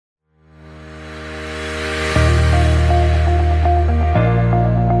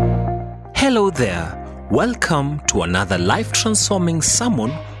Hello there. Welcome to another life-transforming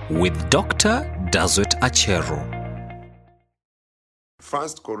sermon with Dr. Dazwet Achero. 1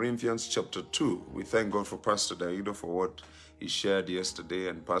 Corinthians chapter 2. We thank God for Pastor Daido for what he shared yesterday,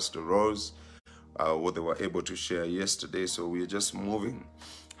 and Pastor Rose, what they were able to share yesterday. So we're just moving.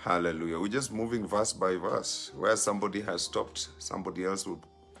 Hallelujah. We're just moving verse by verse. Where somebody has stopped, somebody else will,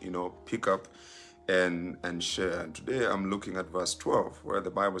 pick up and share. And today I'm looking at verse 12, where the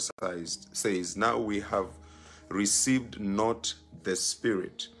Bible says, now we have received not the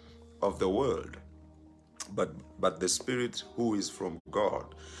spirit of the world, but the Spirit who is from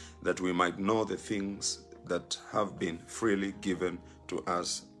God, that we might know the things that have been freely given to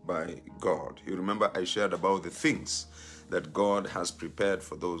us by God. You remember I shared about the things that God has prepared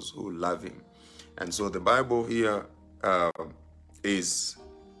for those who love Him. And so the Bible here is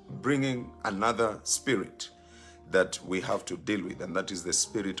bringing another spirit that we have to deal with, and that is the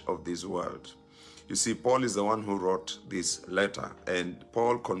spirit of this world. You see, Paul is the one who wrote this letter, and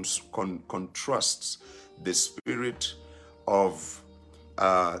Paul contrasts the spirit of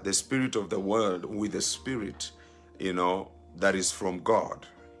the world with the spirit, that is from God.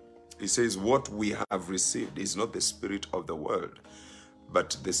 He says what we have received is not the spirit of the world,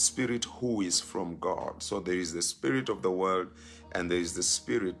 but the spirit who is from God. So there is the spirit of the world, and there is the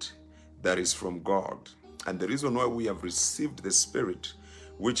spirit that is from God. And the reason why we have received the spirit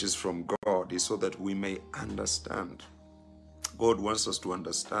which is from God is so that we may understand. God wants us to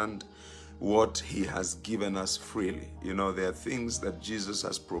understand what He has given us freely. There are things that Jesus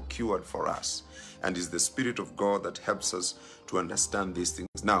has procured for us, and it's the Spirit of God that helps us to understand these things.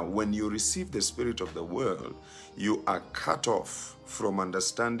 Now, when you receive the spirit of the world, you are cut off from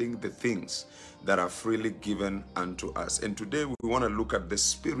understanding the things that are freely given unto us. And today we want to look at the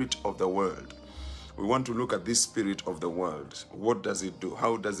spirit of the world. We want to look at this spirit of the world. What does it do?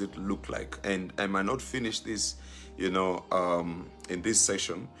 How does it look like? And I might not finish this, in this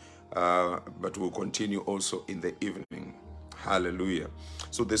session, but we'll continue also in the evening. Hallelujah.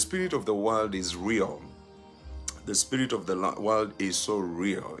 So the spirit of the world is real. The spirit of the world is so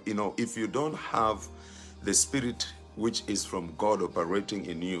real. If you don't have the spirit which is from God operating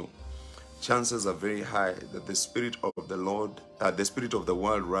in you, chances are very high that the spirit of the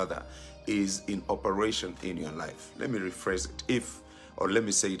world rather, is in operation in your life. Let me rephrase it. Let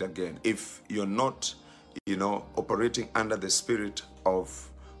me say it again. If you're not, operating under the spirit of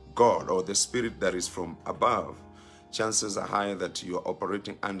God, or the spirit that is from above, chances are high that you are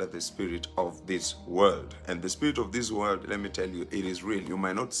operating under the spirit of this world. And the spirit of this world, let me tell you, it is real. You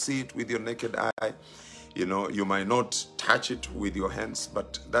might not see it with your naked eye. You might not touch it with your hands,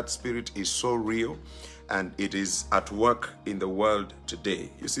 but that spirit is so real, and it is at work in the world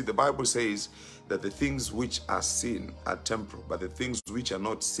today. You see, the Bible says that the things which are seen are temporal, but the things which are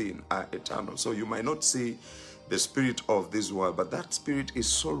not seen are eternal. So you might not see the spirit of this world, but that spirit is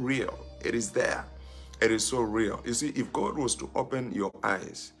so real. It is there. It is so real. You see, if God was to open your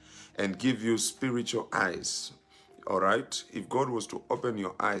eyes and give you spiritual eyes, all right, if God was to open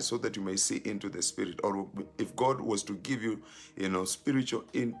your eyes so that you may see into the spirit, or if God was to give you, spiritual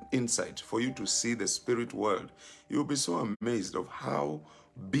insight for you to see the spirit world, you'll be so amazed of how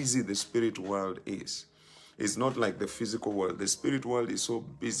busy the spirit world is. It's not like the physical world. The spirit world is so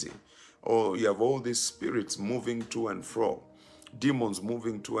busy. Oh, you have all these spirits moving to and fro, demons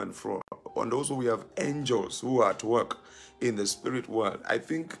moving to and fro. And also we have angels who are at work in the spirit world. I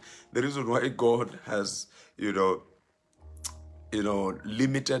think the reason why God has,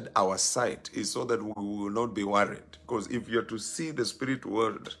 limited our sight is so that we will not be worried. Because if you're to see the spirit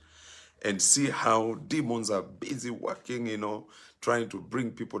world and see how demons are busy working, trying to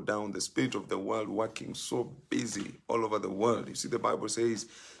bring people down, the spirit of the world working so busy all over the world. You see, the Bible says,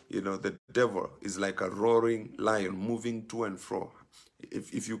 the devil is like a roaring lion moving to and fro.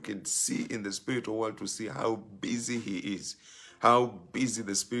 If you can see in the spiritual world to see how busy he is, how busy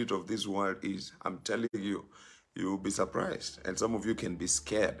the spirit of this world is, I'm telling you, you'll be surprised. And some of you can be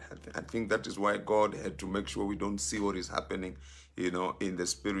scared. I think that is why God had to make sure we don't see what is happening, in the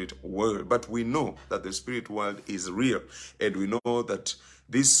spirit world. But we know that the spirit world is real. And we know that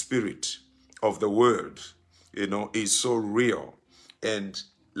this spirit of the world, is so real. And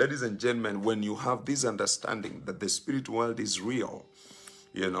ladies and gentlemen, when you have this understanding that the spirit world is real,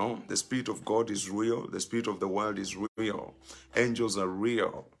 the spirit of God is real, the spirit of the world is real, angels are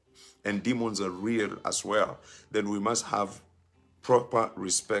real, and demons are real as well, then we must have proper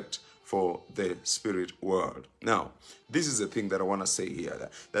respect for the spirit world. Now, this is the thing that I want to say here,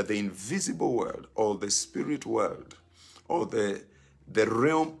 that the invisible world, or the spirit world, or the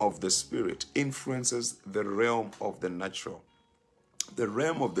realm of the spirit influences the realm of the natural. the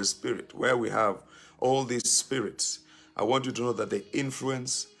realm of the spirit, where we have all these spirits, I want you to know that they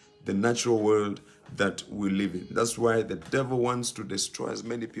influence the natural world that we live in. That's why the devil wants to destroy as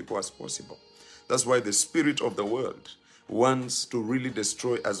many people as possible. That's why the spirit of the world wants to really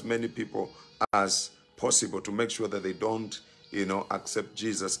destroy as many people as possible, to make sure that they don't, accept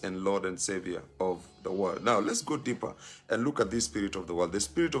Jesus and Lord and Savior of the world. Now, let's go deeper and look at this spirit of the world. The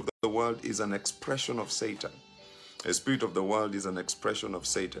spirit of the world is an expression of Satan. The spirit of the world is an expression of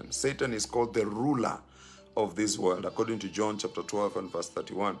Satan. Satan is called the ruler of this world, according to John chapter 12 and verse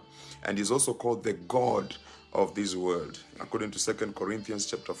 31. And he's also called the God of this world, according to 2 Corinthians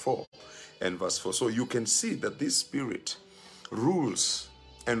chapter 4 and verse 4. So you can see that this spirit rules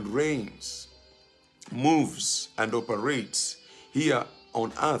and reigns, moves and operates here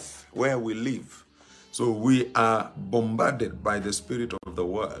on earth where we live. So we are bombarded by the spirit of the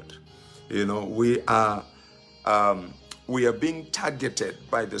world. We are being targeted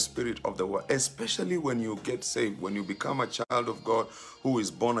by the spirit of the world, especially when you get saved. When you become a child of God who is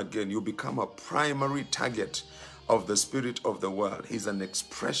born again, you become a primary target of the spirit of the world. He's an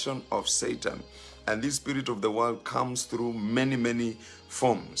expression of Satan. And this spirit of the world comes through many, many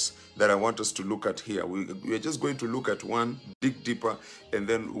forms that I want us to look at here. We are just going to look at one, dig deeper, and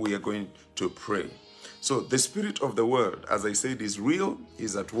then we are going to pray. So the spirit of the world, as I said, is real,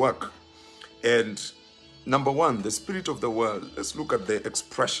 is at work. And number one, the spirit of the world, let's look at the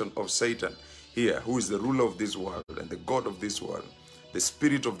expression of Satan here, who is the ruler of this world and the God of this world. The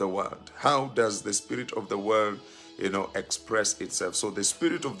spirit of the world. How does the spirit of the world, express itself? So the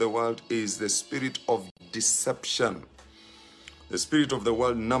spirit of the world is the spirit of deception. The spirit of the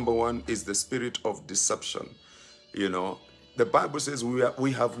world, number one, is the spirit of deception. The Bible says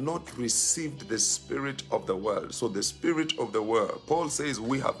we have not received the spirit of the world. So the spirit of the world, Paul says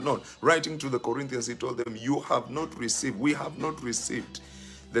we have not. Writing to the Corinthians, he told them, you have not received, we have not received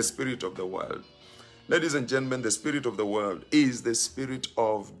the spirit of the world. Ladies and gentlemen, the spirit of the world is the spirit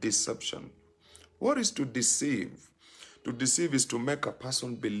of deception. What is to deceive? To deceive is to make a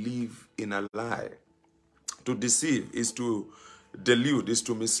person believe in a lie. To deceive is to delude, is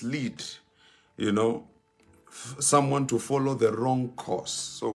to mislead, someone to follow the wrong course.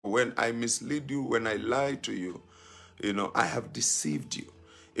 So when I mislead you, when I lie to you, I have deceived you.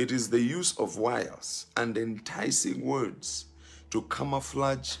 It is the use of wiles and enticing words to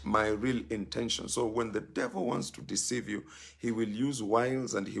camouflage my real intention. So when the devil wants to deceive you, he will use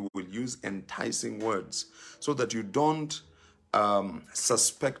wiles and he will use enticing words so that you don't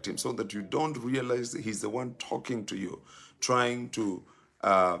suspect him, so that you don't realize that he's the one talking to you, trying to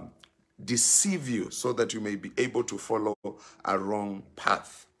deceive you so that you may be able to follow a wrong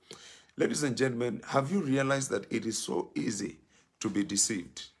path. Ladies and gentlemen, have you realized that it is so easy to be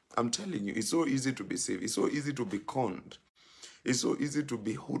deceived? I'm telling you, it's so easy to be deceived. It's so easy to be conned. It's so easy to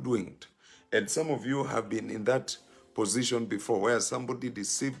be hoodwinked. And some of you have been in that position before, where somebody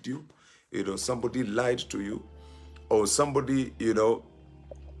deceived you, somebody lied to you, or somebody,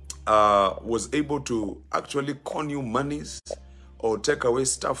 was able to actually con you monies or take away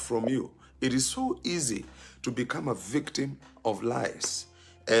stuff from you. It is so easy to become a victim of lies.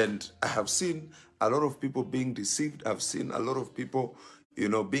 And I have seen a lot of people being deceived. I've seen a lot of people,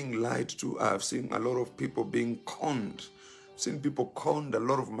 being lied to. I've seen a lot of people being conned. I've seen people conned a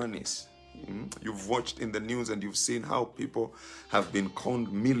lot of monies. You've watched in the news and you've seen how people have been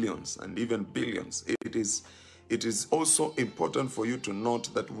conned millions and even billions. It is also important for you to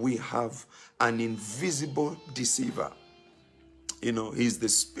note that we have an invisible deceiver. He's the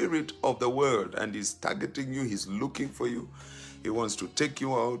spirit of the world and he's targeting you. He's looking for you. He wants to take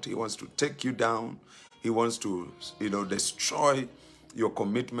you out. He wants to take you down. He wants to, destroy your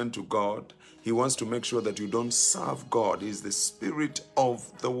commitment to God. He wants to make sure that you don't serve God. He's the spirit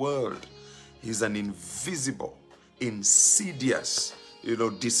of the world. He's an invisible, insidious,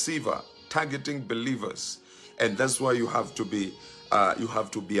 deceiver, targeting believers. And that's why you have to be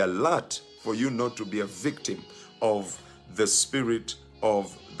alert for you not to be a victim of the spirit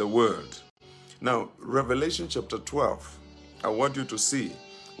of the world. Now, Revelation chapter 12, I want you to see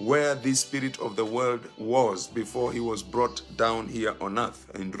where this spirit of the world was before he was brought down here on earth.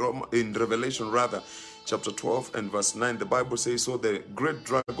 In Revelation, chapter 12 and verse 9, the Bible says, so the great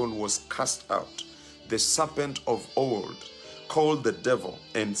dragon was cast out, the serpent of old, called the devil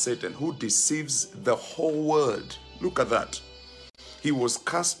and Satan, who deceives the whole world. Look at that. He was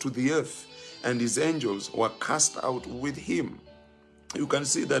cast to the earth, and his angels were cast out with him. You can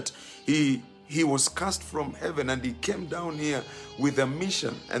see that he was cast from heaven and he came down here with a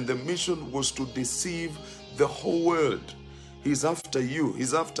mission, and the mission was to deceive the whole world. He's after you.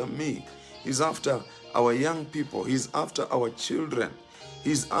 He's after me. He's after our young people. He's after our children.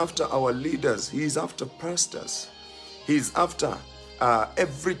 He's after our leaders. He's after pastors. He's after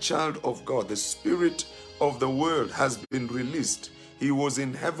every child of God. The spirit of the world has been released. He was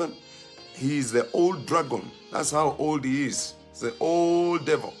in heaven. He is the old dragon. That's how old he is. It's the old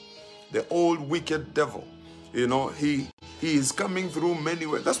devil, the old wicked devil. You know, he is coming through many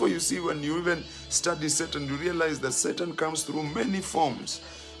ways. That's what you see when you even study Satan. You realize that Satan comes through many forms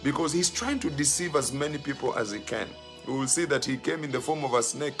because he's trying to deceive as many people as he can. We will see that he came in the form of a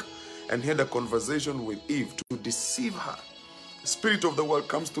snake and had a conversation with Eve to deceive her. The spirit of the world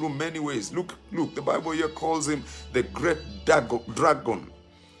comes through many ways. Look, the Bible here calls him the great dragon,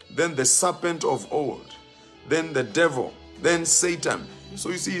 then the serpent of old, then the devil, then Satan. So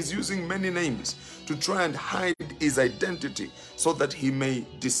you see, he's using many names to try and hide his identity so that he may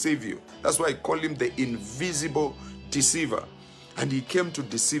deceive you. That's why I call him the invisible deceiver. And he came to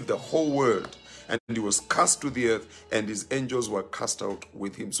deceive the whole world. And he was cast to the earth, and his angels were cast out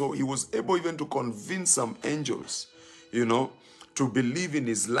with him. So he was able even to convince some angels, you know, to believe in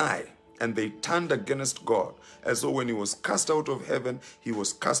his lie. And they turned against God. And so when he was cast out of heaven, he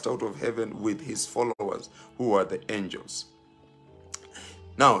was cast out of heaven with his followers, who are the angels.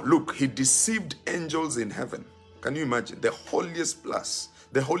 Now, look, he deceived angels in heaven. Can you imagine? The holiest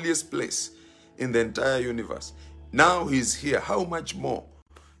place in the entire universe. Now he's here. How much more,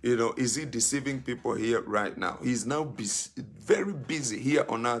 you know, is he deceiving people here right now? He's now very busy here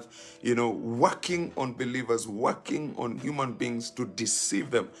on earth, you know, working on believers, working on human beings to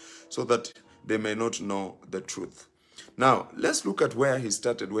deceive them so that they may not know the truth. Now, let's look at where he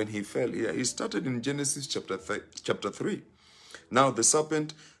started when he fell here. He started in Genesis chapter 3. Now the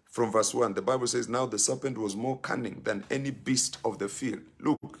serpent, from verse 1, the Bible says, now the serpent was more cunning than any beast of the field.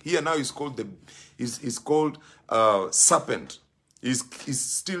 Look, here now he's called serpent. He's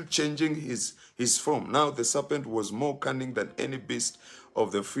still changing his form. Now the serpent was more cunning than any beast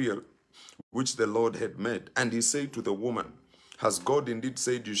of the field, which the Lord had made. And he said to the woman, has God indeed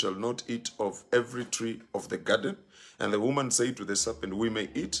said, you shall not eat of every tree of the garden? And the woman said to the serpent, we may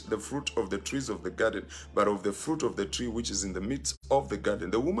eat the fruit of the trees of the garden, but of the fruit of the tree which is in the midst of the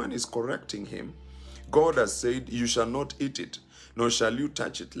garden. The woman is correcting him. God has said, you shall not eat it, nor shall you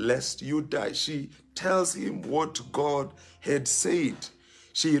touch it, lest you die. She tells him what God had said.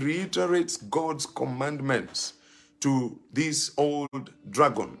 She reiterates God's commandments to this old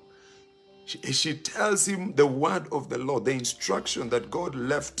dragon. She tells him the word of the Lord, the instruction that God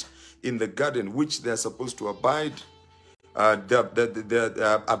left in the garden, which they're supposed to abide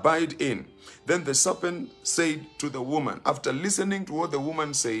in. Then the serpent said to the woman, after listening to what the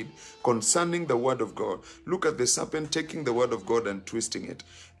woman said concerning the word of God, look at the serpent taking the word of God and twisting it.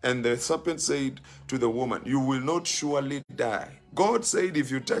 And the serpent said to the woman, you will not surely die. God said,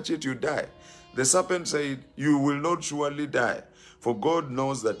 if you touch it, you die. The serpent said, you will not surely die. For God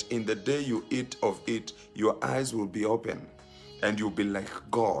knows that in the day you eat of it, your eyes will be open, and you'll be like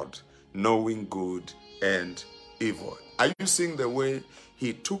God, knowing good and evil. Are you seeing the way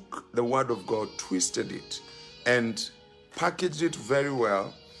he took the word of God, twisted it, and packaged it very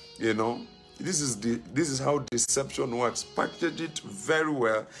well? You know, this is how deception works. Packaged it very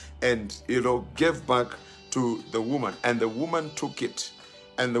well, and you know, gave back to the woman, and the woman took it,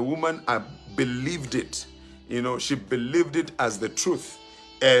 and the woman believed it. You know, she believed it as the truth,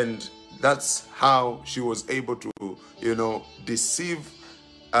 and that's how she was able to, you know, deceive.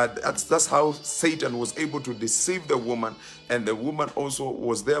 That's how Satan was able to deceive the woman, and the woman also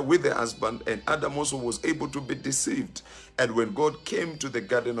was there with the husband, and Adam also was able to be deceived. And when God came to the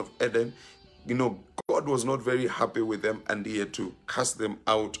Garden of Eden, you know, God was not very happy with them, and he had to cast them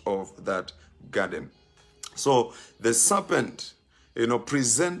out of that garden. So the serpent, you know,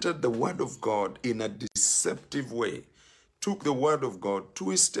 presented the word of God in a deceptive way, took the word of God,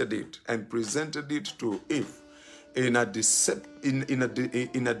 twisted it, and presented it to Eve in a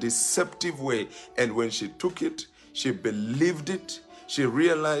deceptive way. And when she took it, she believed it. She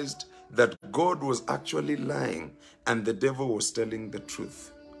realized that God was actually lying and the devil was telling the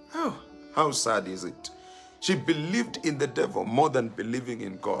truth. Oh, how sad is it? She believed in the devil more than believing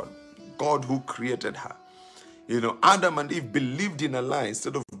in God, God who created her. You know, Adam and Eve believed in a lie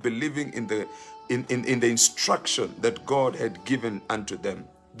instead of believing in the instruction that God had given unto them.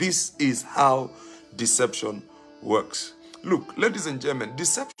 This is how deception works. Look, ladies and gentlemen,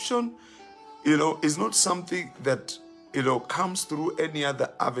 deception, you know, is not something that, you know, comes through any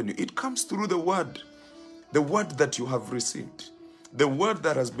other avenue. It comes through the word that you have received, the word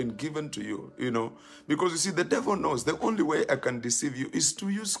that has been given to you, you know, because you see, the devil knows the only way I can deceive you is to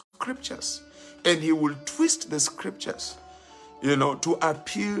use scriptures, and he will twist the scriptures, you know, to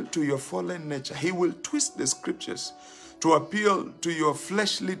appeal to your fallen nature. He will twist the scriptures to appeal to your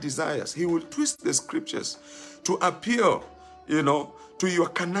fleshly desires. He will twist the scriptures to appeal, to your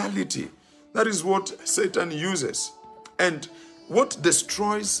carnality. That is what Satan uses. And what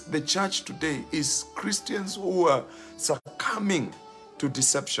destroys the church today is Christians who are succumbing to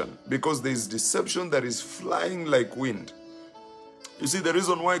deception, because there is deception that is flying like wind. You see, the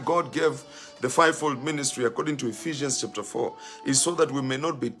reason why God gave the fivefold ministry, according to Ephesians chapter 4, is so that we may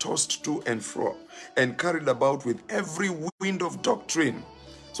not be tossed to and fro and carried about with every wind of doctrine.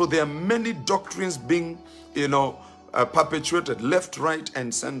 So there are many doctrines being, perpetuated left, right,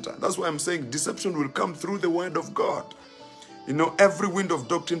 and center. That's why I'm saying deception will come through the word of God. Every wind of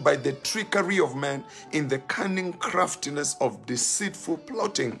doctrine by the trickery of man in the cunning craftiness of deceitful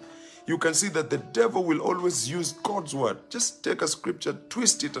plotting. You can see that the devil will always use God's word. Just take a scripture,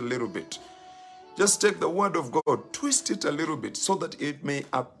 twist it a little bit. Just take the word of God, twist it a little bit so that it may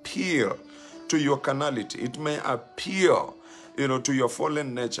appeal to your carnality. It may appeal, to your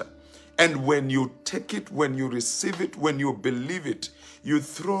fallen nature. And when you take it, when you receive it, when you believe it, you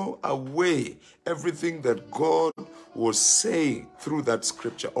throw away everything that God was saying through that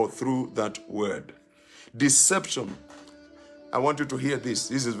scripture or through that word. Deception. I want you to hear this.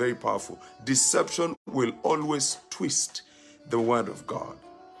 This is very powerful. Deception will always twist the word of God.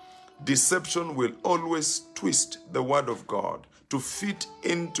 Deception will always twist the word of God to fit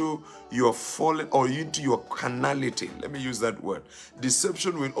into your fallen or into your carnality. Let me use that word.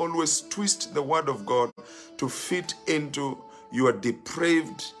 Deception will always twist the word of God to fit into your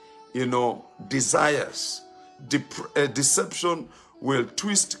depraved, desires. Deception will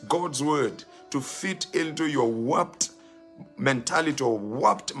twist God's word to fit into your warped mentality or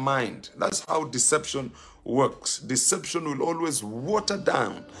warped mind. That's how deception works. Deception will always water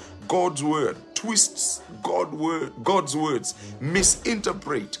down God's word, twists God's words,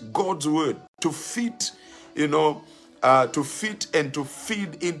 misinterpret God's word to fit, to fit and to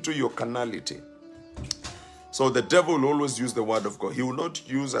feed into your carnality. So the devil will always use the word of God. He will not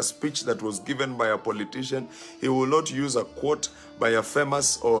use a speech that was given by a politician. He will not use a quote by a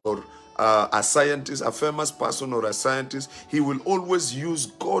famous or a scientist, a famous person or a scientist. He will always use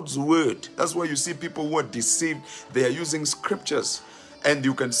God's word. That's why you see people who are deceived, they are using scriptures. And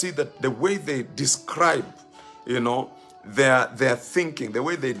you can see that the way they describe, their thinking, the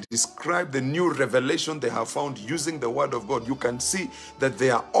way they describe the new revelation they have found using the word of God, you can see that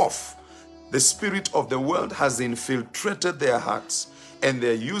they are off. The spirit of the world has infiltrated their hearts, and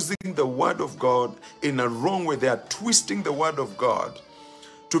they're using the word of God in a wrong way. They are twisting the word of God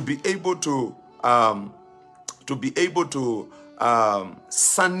to be able to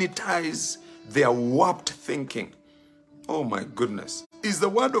sanitize their warped thinking. Oh my goodness. Is the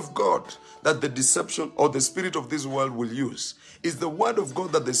word of God that the deception or the spirit of this world will use? Is the word of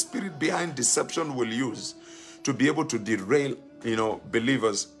God that the spirit behind deception will use to be able to derail,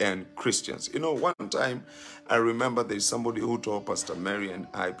 believers and Christians? One time I remember there's somebody who told Pastor Mary and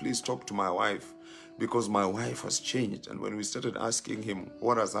I, please talk to my wife because my wife has changed. And when we started asking him,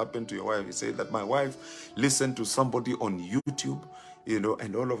 what has happened to your wife? He said that my wife listened to somebody on YouTube,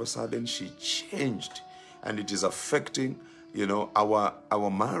 and all of a sudden she changed. And it is affecting,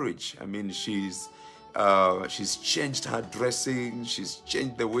 our marriage. I mean, she's changed her dressing. She's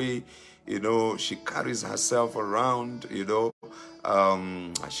changed the way, she carries herself around,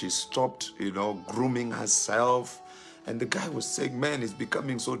 she stopped, grooming herself. And the guy was saying, man, it's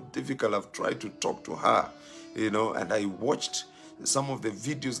becoming so difficult. I've tried to talk to her, and I watched some of the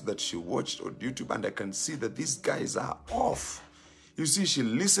videos that she watched on YouTube, and I can see that these guys are off. You see, she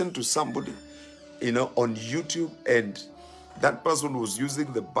listened to somebody, on YouTube, and that person was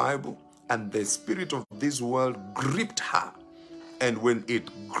using the Bible, and the spirit of this world gripped her. And when it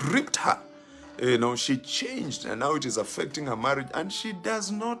gripped her, she changed, and now it is affecting her marriage, and she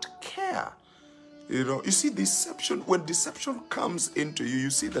does not care. You see, deception, when deception comes into you, you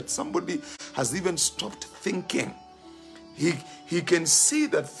see that somebody has even stopped thinking. He can see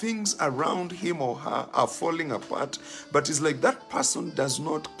that things around him or her are falling apart, but it's like that person does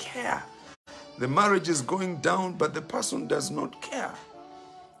not care. The marriage is going down, but the person does not care.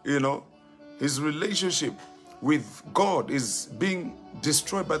 His relationship with God is being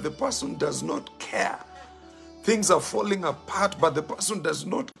destroyed, but the person does not care. Things are falling apart, but the person does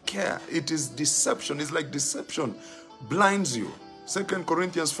not care. It is deception. It's like deception blinds you. 2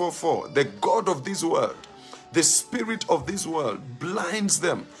 Corinthians 4:4, the God of this world, the spirit of this world blinds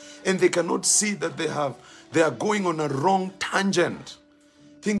them, and they cannot see that they are going on a wrong tangent.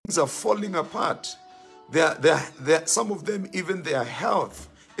 Things are falling apart. Some of them, even their health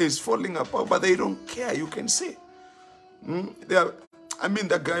is falling apart, but they don't care. You can see.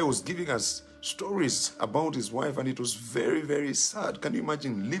 That guy was giving us stories about his wife, and it was very, very sad. Can you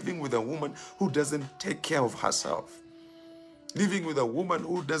imagine living with a woman who doesn't take care of herself? Living with a woman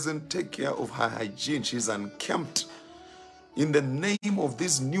who doesn't take care of her hygiene. She's unkempt in the name of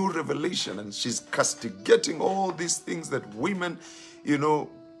this new revelation, and she's castigating all these things that women,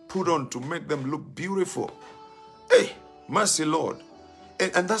 put on to make them look beautiful. Hey, mercy, Lord.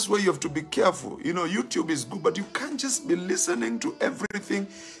 And that's where you have to be careful. YouTube is good, but you can't just be listening to everything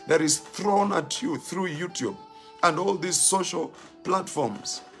that is thrown at you through YouTube and all these social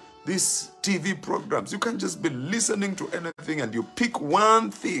platforms, these TV programs. You can't just be listening to anything and you pick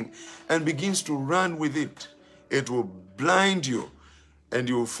one thing and begins to run with it. It will blind you and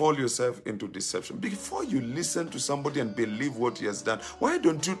you will fall yourself into deception. Before you listen to somebody and believe what he has done, why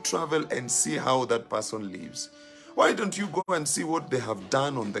don't you travel and see how that person lives? Why don't you go and see what they have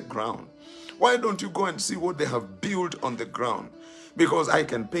done on the ground? Why don't you go and see what they have built on the ground? Because I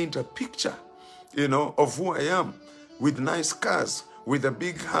can paint a picture, of who I am with nice cars, with a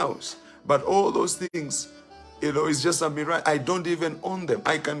big house. But all those things, it's just a mirage. I don't even own them.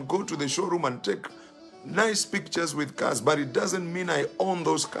 I can go to the showroom and take nice pictures with cars, but it doesn't mean I own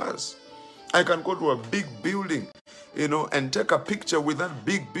those cars. I can go to a big building, and take a picture with that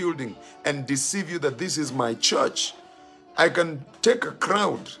big building and deceive you that this is my church. I can take a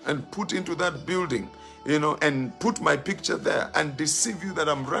crowd and put into that building, and put my picture there and deceive you that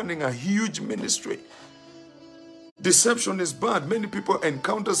I'm running a huge ministry. Deception is bad. Many people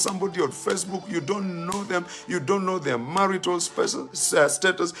encounter somebody on Facebook. You don't know them. You don't know their marital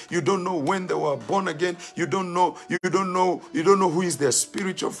status. You don't know when they were born again. You don't know who is their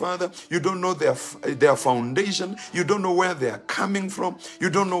spiritual father. You don't know their foundation. You don't know where they are coming from. You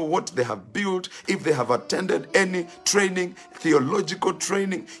don't know what they have built. If they have attended any training, theological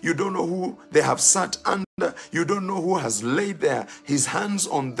training, you don't know who they have sat under. You don't know who has laid his hands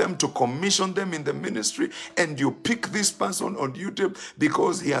on them to commission them in the ministry, and you pick this person on YouTube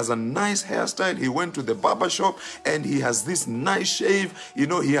because he has a nice hairstyle. He went to the barber shop and he has this nice shave.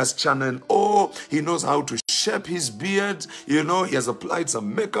 He has Channel O. He knows how to shape his beard. He has applied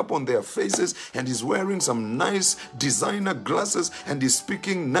some makeup on their faces, and he's wearing some nice designer glasses, and he's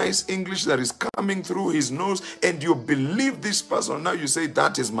speaking nice English that is coming through his nose, and you believe this person. Now you say,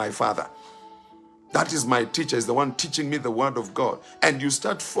 that is my father. That is my teacher, is the one teaching me the word of God. And you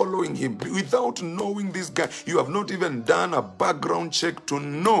start following him without knowing this guy. You have not even done a background check to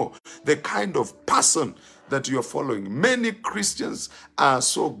know the kind of person that you are following. Many Christians are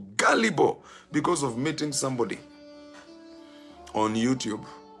so gullible because of meeting somebody on YouTube,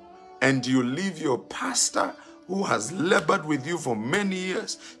 and you leave your pastor who has labored with you for many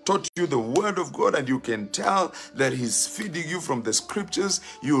years, taught you the word of God, and you can tell that he's feeding you from the scriptures.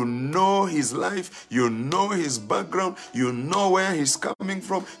 You know his life, you know his background, you know where he's coming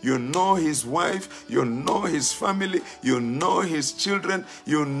from, you know his wife, you know his family, you know his children,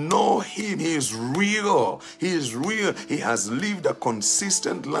 you know him. He is real. He is real. He has lived a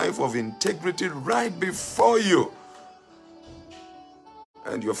consistent life of integrity right before you.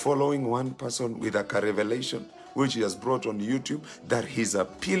 And you're following one person with a revelation which he has brought on YouTube, that he's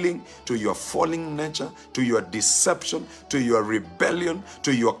appealing to your falling nature, to your deception, to your rebellion,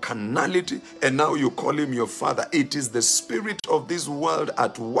 to your carnality, and now you call him your father. It is the spirit of this world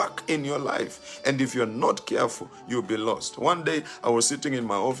at work in your life, and if you're not careful, you'll be lost. One day, I was sitting in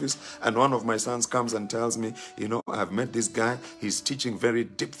my office, and one of my sons comes and tells me, I've met this guy, he's teaching very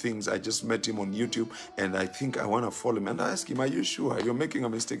deep things. I just met him on YouTube, and I think I want to follow him. And I asked him, are you sure? You're making a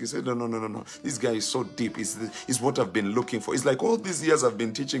mistake. He said, no. This guy is so deep. Is what I've been looking for. It's like all these years I've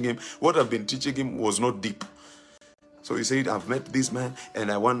been teaching him, what I've been teaching him was not deep. So he said, I've met this man,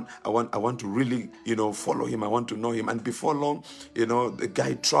 and I want to really, follow him. I want to know him. And before long, the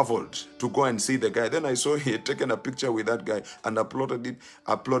guy traveled to go and see the guy. Then I saw he had taken a picture with that guy and uploaded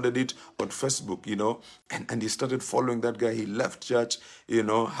it on Facebook, and he started following that guy. He left church,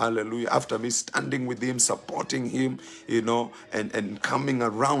 hallelujah, after me standing with him, supporting him, and coming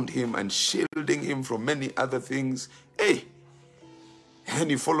around him and shielding him from many other things. Hey! And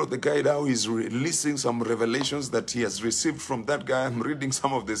he followed the guy now. He's releasing some revelations that he has received from that guy. I'm reading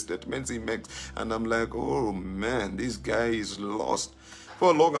some of the statements he makes, and I'm like, oh man, this guy is lost.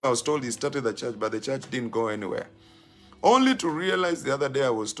 For long, I was told he started the church, but the church didn't go anywhere. Only to realize the other day I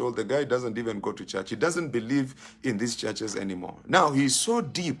was told the guy doesn't even go to church. He doesn't believe in these churches anymore. Now he's so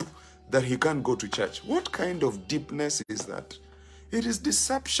deep that he can't go to church. What kind of deepness is that? It is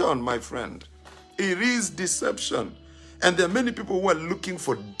deception, my friend. It is deception. And there are many people who are looking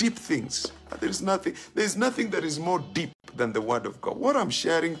for deep things. But there is nothing that is more deep than the word of God. What I'm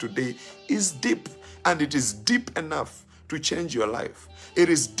sharing today is deep, and it is deep enough to change your life. It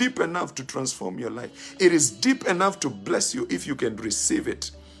is deep enough to transform your life. It is deep enough to bless you if you can receive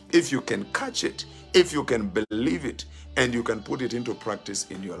it, if you can catch it, if you can believe it, and you can put it into practice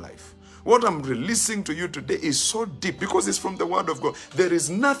in your life. What I'm releasing to you today is so deep because it's from the Word of God. There is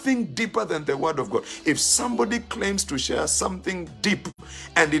nothing deeper than the Word of God. If somebody claims to share something deep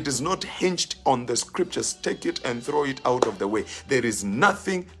and it is not hinged on the scriptures, take it and throw it out of the way. There is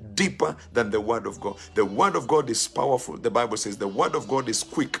nothing deeper than the Word of God. The Word of God is powerful. The Bible says the Word of God is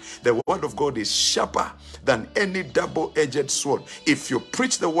quick. The Word of God is sharper than any double-edged sword. If you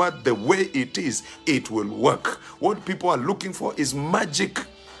preach the Word the way it is, it will work. What people are looking for is magic.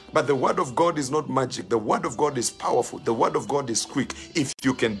 But the Word of God is not magic. The Word of God is powerful. The Word of God is quick. If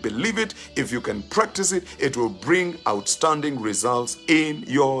you can believe it, if you can practice it, it will bring outstanding results in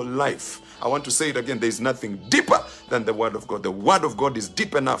your life. I want to say it again. There is nothing deeper than the Word of God. The Word of God is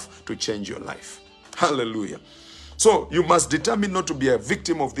deep enough to change your life. Hallelujah. So you must determine not to be a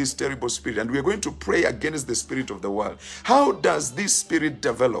victim of this terrible spirit. And we're going to pray against the spirit of the world. How does this spirit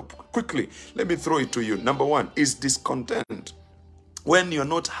develop? Quickly, let me throw it to you. Number one is discontent. When you're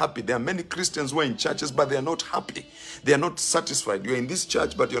not happy, there are many Christians who are in churches, but they are not happy. They are not satisfied. You're in this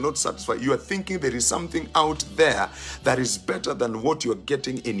church, but you're not satisfied. You are thinking there is something out there that is better than what you're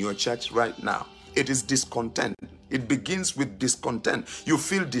getting in your church right now. It is discontent. It begins with discontent. You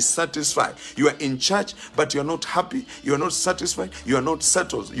feel dissatisfied. You are in church, but you're not happy. You're not satisfied. You are not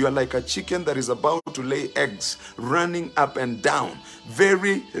settled. You are like a chicken that is about to lay eggs, running up and down,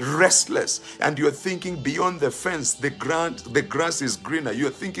 very restless. And you're thinking beyond the fence, the grass is greener. You're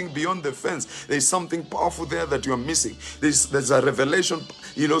thinking beyond the fence, there's something powerful there that you're missing. There's a revelation,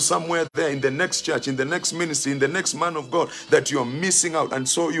 somewhere there in the next church, in the next ministry, in the next man of God that you're missing out. And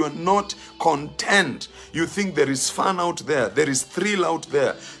so you're not content. You think there is fun out there, there is thrill out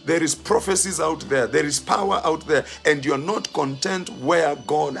there, there is prophecies out there, there is power out there, and you're not content where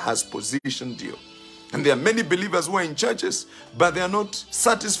God has positioned you. And there are many believers who are in churches, but they are not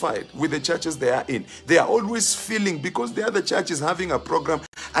satisfied with the churches they are in. They are always feeling, because the other church is having a program,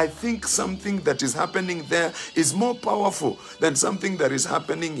 I think something that is happening there is more powerful than something that is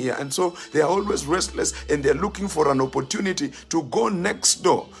happening here. And so they are always restless, and they're looking for an opportunity to go next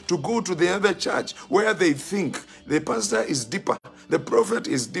door, to go to the other church where they think the pastor is deeper, the prophet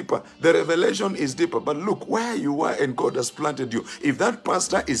is deeper, the revelation is deeper. But look where you are, and God has planted you. If that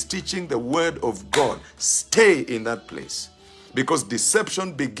pastor is teaching the word of God, stay in that place, because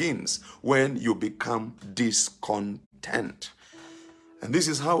deception begins when you become discontent. And this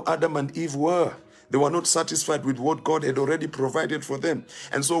is how Adam and Eve were. They were not satisfied with what God had already provided for them.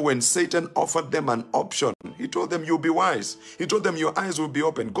 And so when Satan offered them an option, he told them, you'll be wise. He told them, your eyes will be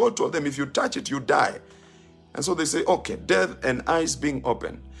open. God told them, if you touch it, you die. And so they say, okay, death and eyes being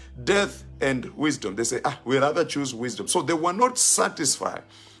open, death and wisdom. They say, we'd rather choose wisdom. So they were not satisfied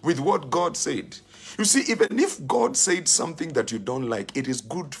with what God said. You see, even if God said something that you don't like, it is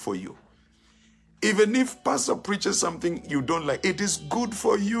good for you. Even if pastor preaches something you don't like, it is good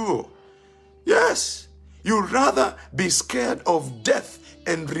for you. Yes. You'd rather be scared of death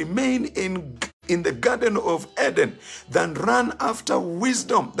and remain in the Garden of Eden than run after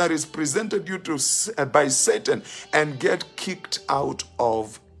wisdom that is presented you to by Satan and get kicked out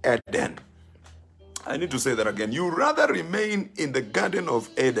of Eden. I need to say that again. You rather remain in the Garden of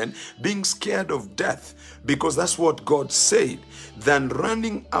Eden being scared of death, because that's what God said, than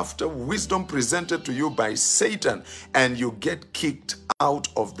running after wisdom presented to you by Satan and you get kicked out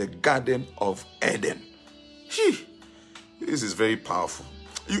of the Garden of Eden. This is very powerful.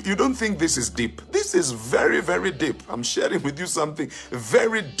 You don't think this is deep. This is very, very deep. I'm sharing with you something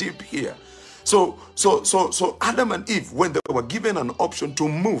very deep here. So Adam and Eve, when they were given an option to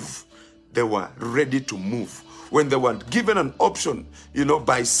move, they were ready to move. When they were given an option,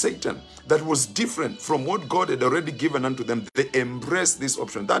 by Satan that was different from what God had already given unto them, they embraced this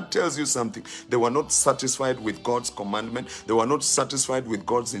option. That tells you something. They were not satisfied with God's commandment. They were not satisfied with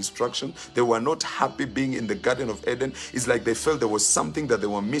God's instruction. They were not happy being in the Garden of Eden. It's like they felt there was something that they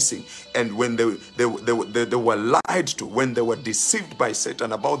were missing. And when they were lied to, when they were deceived by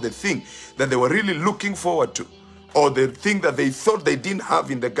Satan about the thing that they were really looking forward to, or the thing that they thought they didn't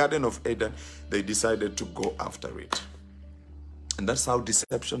have in the Garden of Eden, they decided to go after it. And that's how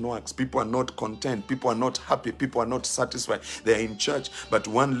deception works. People are not content. People are not happy. People are not satisfied. They're in church, but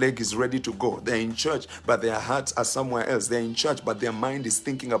one leg is ready to go. They're in church, but their hearts are somewhere else. They're in church, but their mind is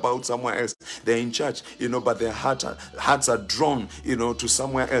thinking about somewhere else. They're in church, but their hearts are drawn, to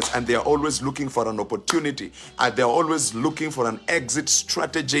somewhere else. And they're always looking for an opportunity. And they're always looking for an exit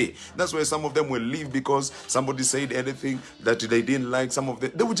strategy. That's why some of them will leave because somebody said anything that they didn't like. Some of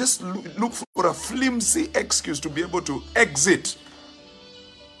them, they will just look for for a flimsy excuse to be able to exit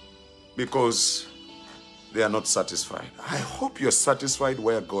because they are not satisfied. I hope you're satisfied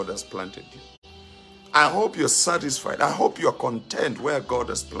where God has planted you. I hope you're satisfied. I hope you're content where God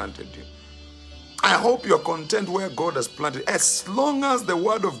has planted you. I hope you're content where God has planted. As long as the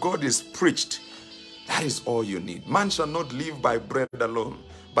word of God is preached, that is all you need. Man shall not live by bread alone,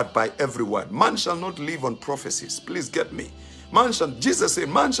 but by every word. Man shall not live on prophecies. Please get me. Jesus said,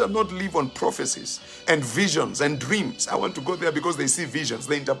 man shall not live on prophecies and visions and dreams. I want to go there because they see visions.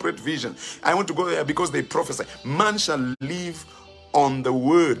 They interpret visions. I want to go there because they prophesy. Man shall live on the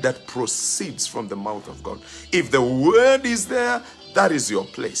word that proceeds from the mouth of God. If the word is there, that is your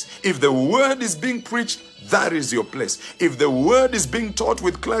place. If the word is being preached, that is your place. If the word is being taught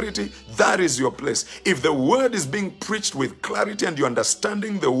with clarity, that is your place. If the word is being preached with clarity and you're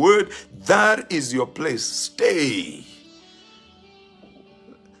understanding the word, that is your place. Stay.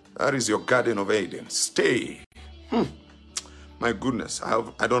 That is your Garden of Eden. Stay. My goodness,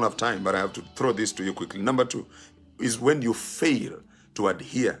 I don't have time, but I have to throw this to you quickly. Number 2 is when you fail to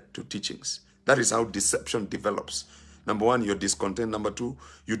adhere to teachings. That is how deception develops. Number 1, you're discontent. Number 2,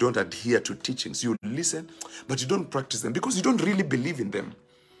 you don't adhere to teachings. You listen, but you don't practice them because you don't really believe in them.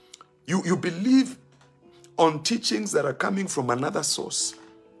 You believe on teachings that are coming from another source.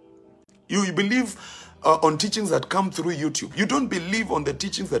 You believe on teachings that come through YouTube. You don't believe on the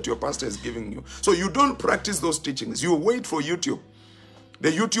teachings that your pastor is giving you. So you don't practice those teachings. You wait for YouTube,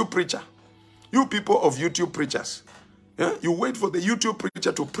 the YouTube preacher. You people of YouTube preachers, yeah? You wait for the YouTube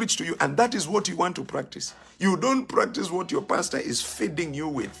preacher to preach to you, and that is what you want to practice. You don't practice what your pastor is feeding you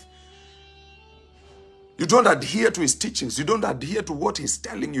with. You don't adhere to his teachings. You don't adhere to what he's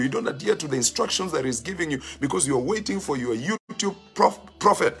telling you. You don't adhere to the instructions that he's giving you because you're waiting for your YouTube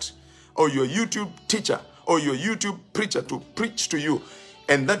prophet or your YouTube teacher or your YouTube preacher to preach to you.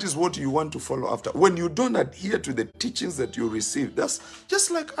 And that is what you want to follow after. When you don't adhere to the teachings that you receive, that's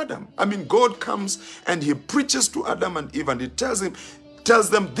just like Adam. I mean, God comes and he preaches to Adam and Eve and he tells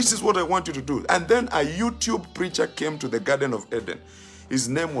them, this is what I want you to do. And then a YouTube preacher came to the Garden of Eden. His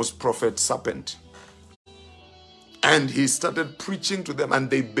name was Prophet Serpent. And he started preaching to them and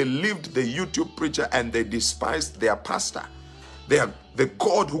they believed the YouTube preacher and they despised their pastor. They are the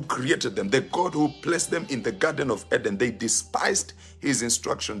God who created them, the God who placed them in the Garden of Eden. They despised his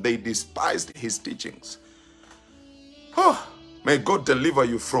instruction. They despised his teachings. Oh, may God deliver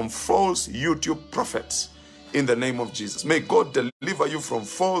you from false YouTube prophets in the name of Jesus. May God deliver you from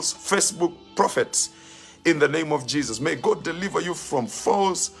false Facebook prophets in the name of Jesus. May God deliver you from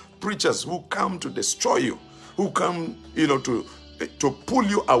false preachers who come to destroy you, who come, to pull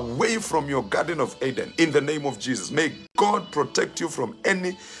you away from your Garden of Eden in the name of Jesus. May God protect you from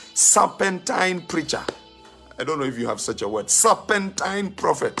any serpentine preacher. I don't know if you have such a word. Serpentine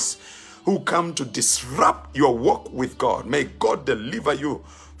prophets who come to disrupt your walk with God. May God deliver you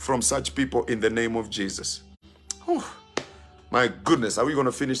from such people in the name of Jesus. Oh, my goodness, are we going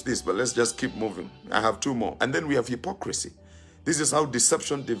to finish this? But let's just keep moving. I have 2 more. And then we have hypocrisy. This is how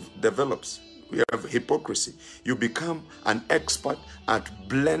deception develops. We have hypocrisy. You become an expert at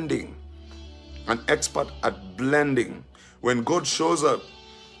blending. An expert at blending. When God shows up,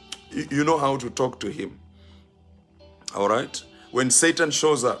 you know how to talk to him. All right? When Satan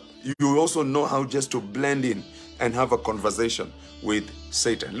shows up, you also know how just to blend in and have a conversation with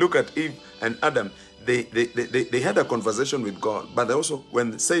Satan. Look at Eve and Adam. They had a conversation with God, but they also,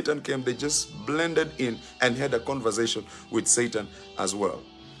 when Satan came, they just blended in and had a conversation with Satan as well.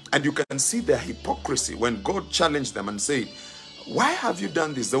 And you can see their hypocrisy when God challenged them and said, why have you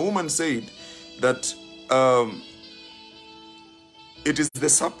done this? The woman said that it is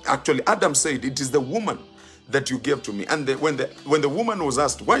actually Adam said, it is the woman that you gave to me. And when the woman was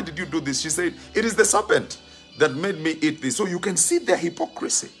asked, why did you do this? She said, it is the serpent that made me eat this. So you can see their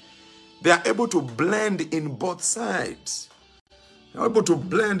hypocrisy. They are able to blend in both sides. They are able to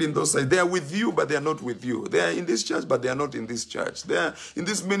blend in those sides. They are with you, but they are not with you. They are in this church, but they are not in this church. They are in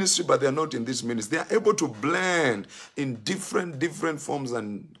this ministry, but they are not in this ministry. They are able to blend in different forms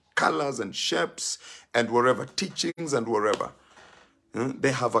and colors and shapes and wherever, teachings and wherever.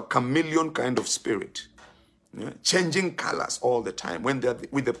 They have a chameleon kind of spirit. Changing colors all the time. When they're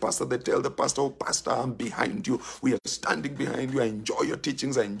with the pastor, they tell the pastor, oh, pastor, I'm behind you. We are standing behind you. I enjoy your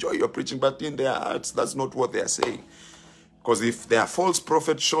teachings. I enjoy your preaching. But in their hearts, that's not what they are saying. Because if their false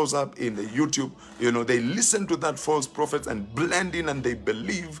prophet shows up in the YouTube, they listen to that false prophet and blend in and they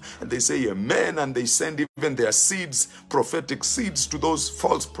believe and they say amen and they send even their seeds, prophetic seeds to those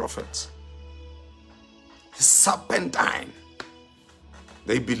false prophets. Serpentine.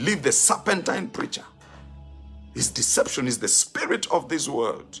 They believe the serpentine preacher. His deception is the spirit of this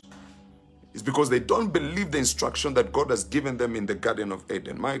world. It's because they don't believe the instruction that God has given them in the Garden of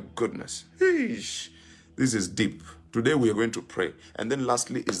Eden. My goodness. Eesh. This is deep. Today we are going to pray. And then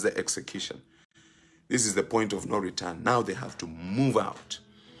lastly is the execution. This is the point of no return. Now they have to move out.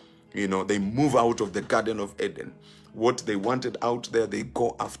 You know, they move out of the Garden of Eden. What they wanted out there, they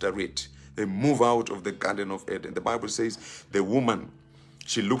go after it. They move out of the Garden of Eden. The Bible says the woman,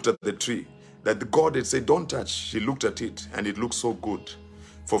 she looked at the tree that God had said, don't touch. She looked at it and it looked so good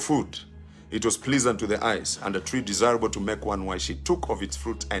for food. It was pleasant to the eyes and a tree desirable to make one wise. She took of its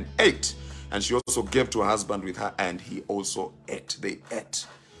fruit and ate. And she also gave to her husband with her, and he also ate. They ate.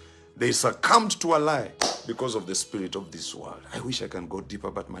 They succumbed to a lie because of the spirit of this world. I wish I can go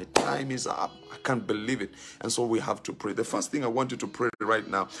deeper, but my time is up. I can't believe it. And so we have to pray. The first thing I want you to pray right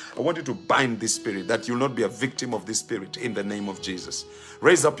now, I want you to bind this spirit, that you'll not be a victim of this spirit in the name of Jesus.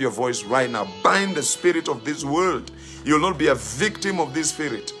 Raise up your voice right now. Bind the spirit of this world. You'll not be a victim of this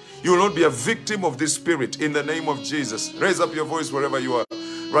spirit. You will not be a victim of this spirit in the name of Jesus. Raise up your voice wherever you are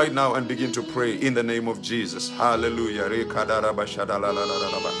right now and begin to pray in the name of Jesus. Hallelujah.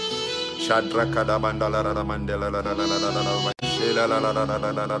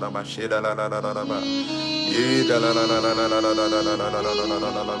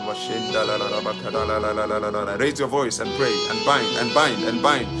 Raise your voice and pray and bind and bind and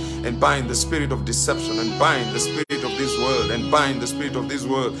bind and bind the spirit of deception and bind the spirit of this world and bind the spirit of this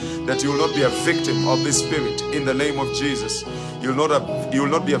world, that you will not be a victim of this spirit in the name of Jesus. You will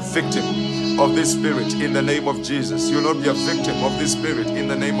not be a victim of this spirit in the name of Jesus. You will not be a victim of this spirit in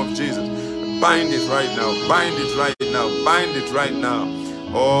the name of Jesus. Bind it right now. Bind it right now. Bind it right now.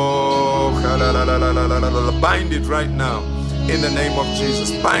 Oh, bind it right now in the name of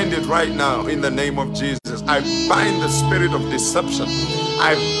Jesus. Bind it right now in the name of Jesus. I bind the spirit of deception.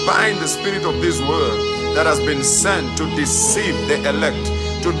 I bind the spirit of this world that has been sent to deceive the elect,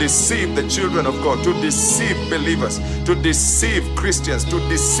 to deceive the children of God, to deceive believers, to deceive Christians, to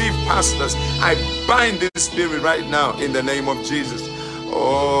deceive pastors. I bind this spirit right now in the name of Jesus.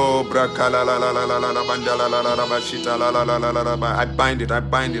 Oh, I bind it, I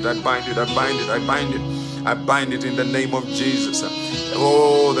bind it, I bind it, I bind it, I bind it. I bind it in the name of Jesus.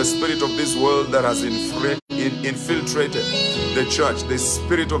 Oh, the spirit of this world that has infiltrated the church, the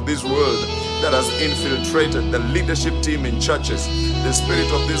spirit of this world that has infiltrated the leadership team in churches, the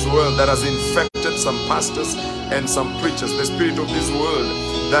spirit of this world that has infected some pastors and some preachers, the spirit of this world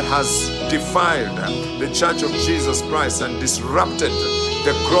that has defiled the church of Jesus Christ and disrupted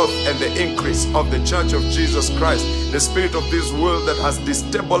the growth and the increase of the church of Jesus Christ, the spirit of this world that has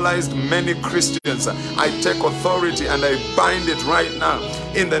destabilized many Christians. I take authority and I bind it right now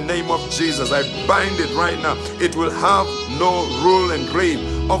in the name of Jesus. I bind it right now. It will have no rule and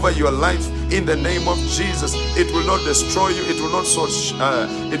reign over your life in the name of Jesus. It will not destroy you. It will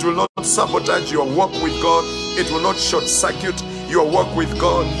not sabotage your walk with God. It will not short circuit your walk with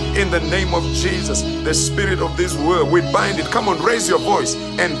God in the name of Jesus. The spirit of this world, we bind it. Come on, raise your voice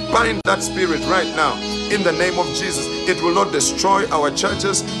and bind that spirit right now in the name of Jesus. It will not destroy our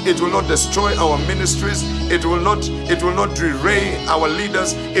churches. It will not destroy our ministries. It will not derail our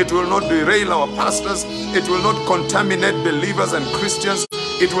leaders. It will not derail our pastors. It will not contaminate believers and Christians.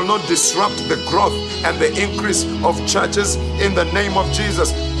 It will not disrupt the growth and the increase of churches in the name of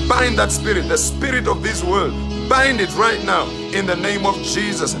Jesus. Bind that spirit, the spirit of this world. Bind it right now in the name of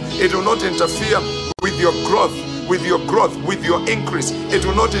Jesus. It will not interfere with your growth, with your increase. It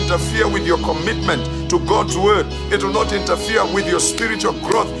will not interfere with your commitment to God's word. It will not interfere with your spiritual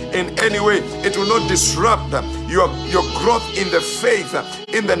growth in any way. It will not disrupt your growth in the faith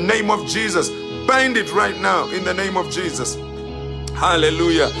in the name of Jesus. Bind it right now in the name of Jesus.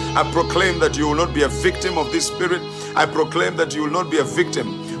 Hallelujah. I proclaim that you will not be a victim of this spirit. I proclaim that you will not be a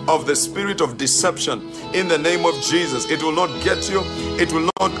victim of the spirit of deception in the name of Jesus. It will not get you. It will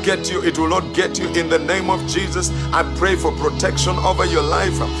not get you. It will not get you in the name of Jesus. I pray for protection over your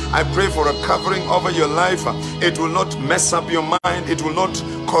life. I pray for a covering over your life. It will not mess up your mind. It will not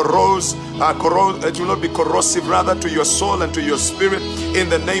it will not be corrosive rather to your soul and to your spirit in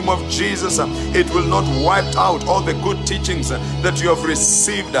the name of Jesus. It will not wipe out all the good teachings that you have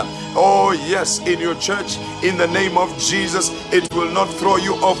received. Oh yes, in your church in the name of Jesus. It will not throw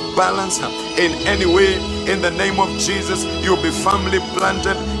you off balance in any way. In the name of Jesus, you'll be firmly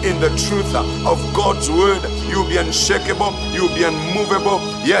planted in the truth of God's word. You'll be unshakable. You'll be unmovable.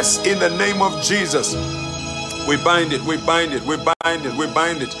 Yes, in the name of Jesus. We bind it, we bind it, we bind it, we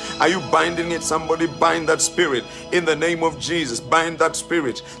bind it. Are you binding it? Somebody bind that spirit in the name of Jesus. Bind that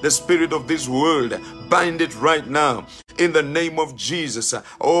spirit, the spirit of this world. Bind it right now in the name of Jesus.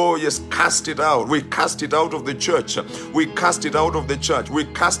 Oh yes, cast it out. We cast it out of the church. We cast it out of the church. We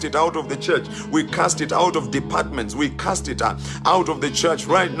cast it out of the church. We cast it out of departments. We cast it out of the church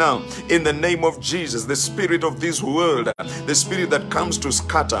right now in the name of Jesus. The spirit of this world, the spirit that comes to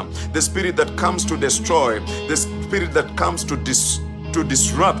scatter, the spirit that comes to destroy, the spirit that comes to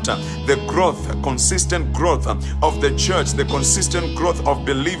disrupt the growth, consistent growth of the church, the consistent growth of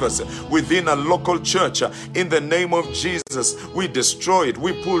believers within a local church. In the name of Jesus, we destroy it.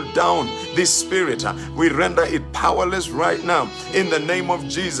 We pull down this spirit. We render it powerless right now in the name of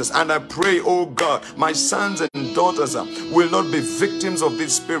Jesus. And I pray, oh God, my sons and daughters will not be victims of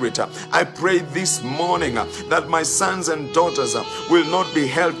this spirit. I pray this morning that my sons and daughters will not be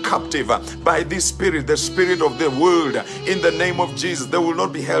held captive by this spirit, the spirit of the world. In the name of Jesus, they will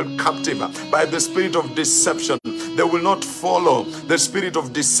not be held captive by the spirit of deception. They will not follow the spirit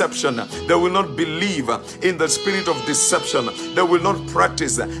of deception. They will not believe in the spirit of deception. They will not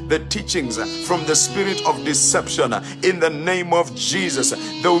practice the teachings from the spirit of deception. In the name of Jesus,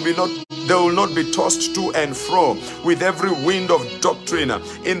 they will not be tossed to and fro with every wind of doctrine.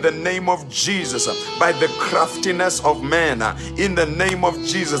 In the name of Jesus, by the craftiness of man. In the name of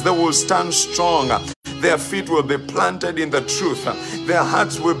Jesus, they will stand strong. Their feet will be planted in the truth. Their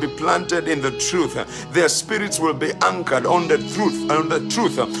hearts will be planted in the truth. Their spirits will be anchored on the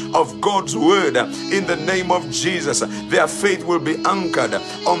truth of God's word. In the name of Jesus, their faith will be anchored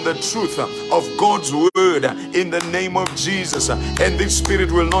on the truth of God's word. In the name of Jesus, and this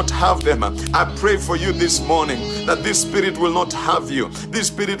spirit will not have them. I pray for you this morning that this spirit will not have you. This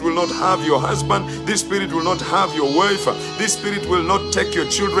spirit will not have your husband. This spirit will not have your wife. This spirit will not take your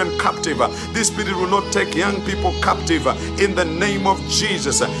children captive. This spirit will not take young people captive. In the name of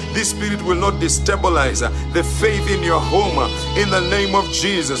Jesus, this spirit will not destabilize the faith in your home. In the name of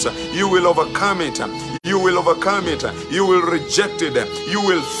Jesus, you will overcome it. You will overcome it. You will reject it. You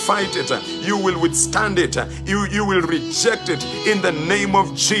will fight it. You will withstand it. You will reject it in the name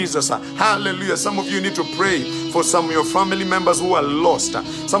of Jesus. Hallelujah. Some of you need to pray for some of your family members who are lost.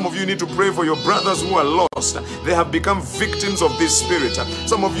 Some of you need to pray for your brothers who are lost. They have become victims of this spirit.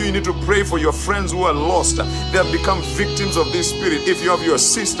 Some of you need to pray for your friends who are lost. They have become victims of this spirit. If you have your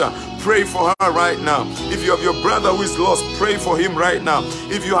sister, pray for her right now. If you have your brother who is lost, pray for him right now.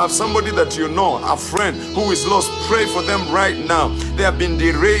 If you have somebody that you know, a friend who is lost, pray for them right now. They have been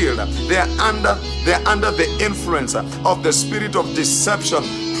derailed. They are under the influence of the spirit of deception.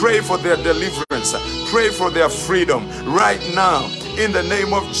 Pray for their deliverance. Pray for their freedom right now. In the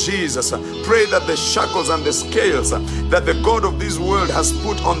name of Jesus, pray that the shackles and the scales that the God of this world has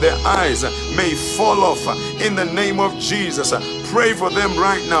put on their eyes may fall off. In the name of Jesus, pray for them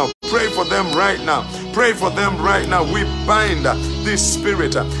right now. Pray for them right now. Pray for them right now. We bind this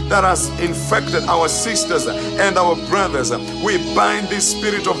spirit that has infected our sisters and our brothers. We bind this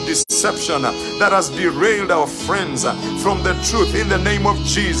spirit of deception that has derailed our friends from the truth. In the name of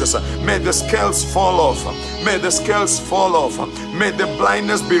Jesus, may the scales fall off. May the scales fall off. May the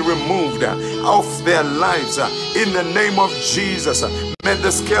blindness be removed off their lives. In the name of Jesus, may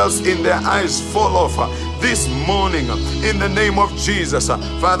the scales in their eyes fall off this morning. In the name of Jesus,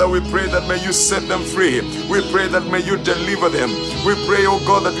 Father, we pray that may you set them free. We pray that may you deliver them. We pray, oh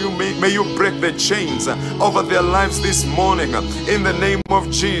God, that may you break the chains over their lives this morning. In the name of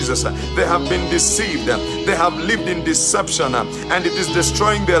Jesus, they have been deceived. They have lived in deception, and it is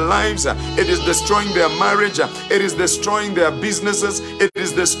destroying their lives. It is destroying their marriage. It is destroying their businesses. It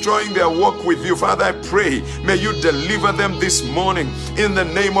is destroying their walk with you. Father, I pray, may you deliver them this morning. In the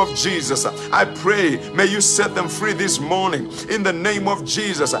name of Jesus, I pray, may you set them free this morning. In the name of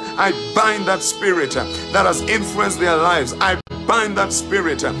Jesus, I bind that spirit that has influenced their lives. I bind that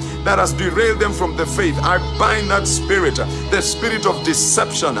spirit that has derailed them from the faith. I bind that spirit, the spirit of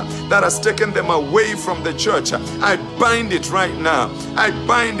deception that has taken them away from the church. I bind it right now. I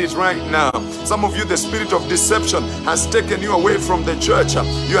bind it right now. Some of you, the spirit of deception has taken you away from the church.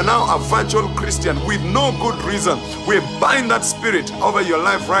 You are now a virtual Christian with no good reason. We bind that spirit over your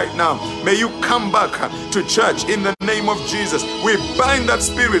life right now. May you come back to church in the name of Jesus. We bind that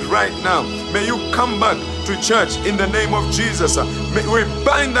spirit right now. May you come back to church in the name of Jesus. We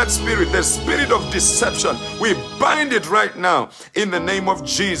bind that spirit, the spirit of deception. We bind it right now in the name of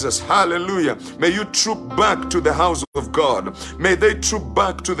Jesus. Hallelujah. May you troop back to the house of God. May they troop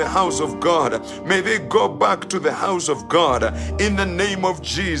back to the house of God. May they go back to the house of God in the name of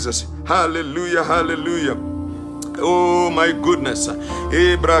Jesus. Hallelujah. Hallelujah. Oh my goodness.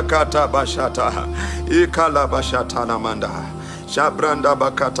 Ibrakata bashata. Ikala bashata namanda. Shabranda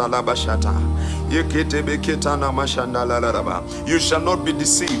bakata la bashata. You shall not be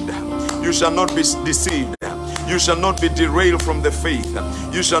deceived. You shall not be deceived. You shall not be derailed from the faith.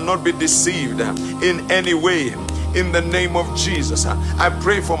 You shall not be deceived in any way. In the name of Jesus, I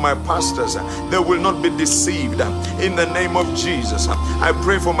pray for my pastors. They will not be deceived. In the name of Jesus, I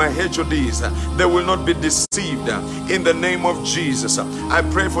pray for my HODs. They will not be deceived. In the name of Jesus, I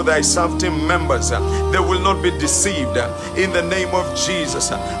pray for the ISAF team members. They will not be deceived. In the name of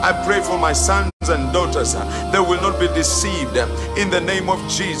Jesus, I pray for my sons and daughters. They will not be deceived. In the name of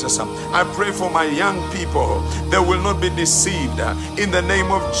Jesus, I pray for my young people. They will not be deceived. In the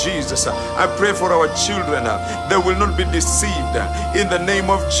name of Jesus, I pray for our children. They will not be deceived. In the name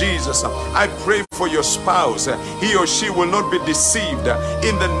of Jesus, I pray for your spouse. He or she will not be deceived.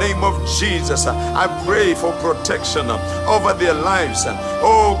 In the name of Jesus, I pray for protection over their lives.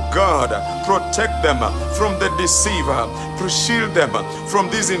 Oh God, protect them from the deceiver. Shield them from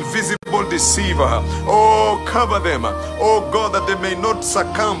this invisible deceiver. Oh, cover them. Oh God, that they may not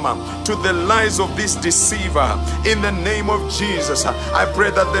succumb to the lies of this deceiver. In the name of Jesus, I pray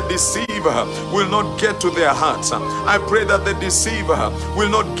that the deceiver will not get to their hearts. I pray that the deceiver will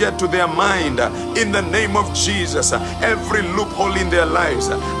not get to their mind. In the name of Jesus, every loophole in their lives,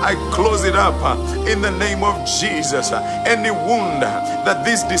 I close it up. In the name of Jesus, any wound that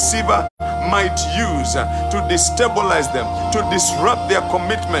this deceiver might use to destabilize them, to disrupt their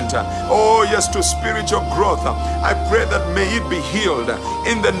commitment, oh yes, to spiritual growth, I pray that may it be healed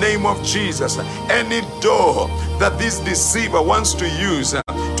in the name of Jesus. Any door that this deceiver wants to use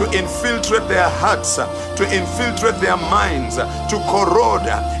to infiltrate their hearts, to infiltrate their minds, to corrode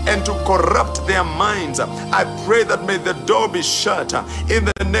and to corrupt their minds, I pray that may the door be shut in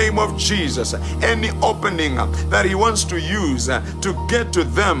the name of Jesus. Any opening that he wants to use to get to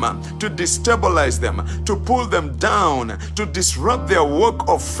them, to destabilize them, to pull them down, to disrupt their work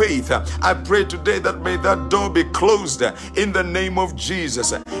of faith, I pray today that may that door be closed in the name of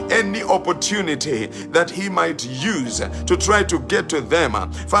Jesus. Any opportunity that he might use to try to get to them,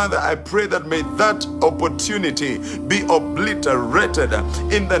 Father, I pray that may that opportunity be obliterated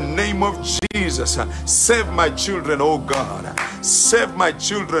in the name of Jesus. Save my children, oh God. Save my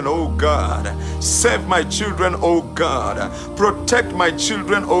children, oh God. Save my children, oh God. Protect my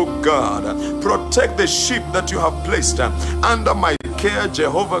children, oh God. Protect the sheep that you have placed under my care,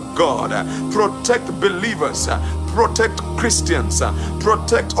 Jehovah God. Protect believers. Protect Christians.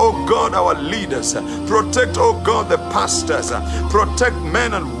 Protect, oh God, our leaders. Protect, oh God, the pastors. Protect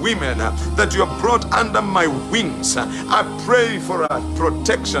men and women that you have brought under my wings. I pray for a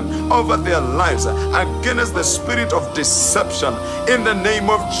protection over their lives against the spirit of deception in the name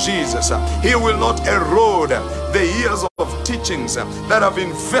of Jesus. He will not erode the years of teachings that have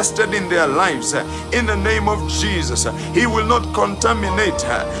invested in their lives in the name of Jesus. He will not contaminate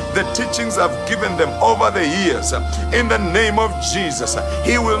the teachings I've given them over the years in the name of Jesus.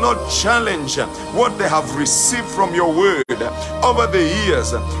 He will not challenge what they have received from your word over the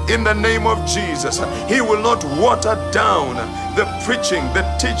years in the name of Jesus. He will not water down the preaching, the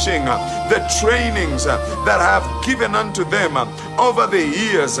teaching, the trainings that I have given unto them over the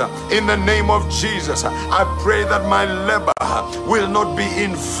years in the name of Jesus. I pray that my labor will not be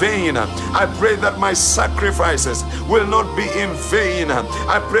in vain. I pray that my sacrifices will not be in vain.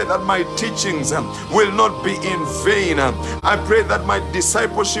 I pray that my teachings will not be in vain. I pray that my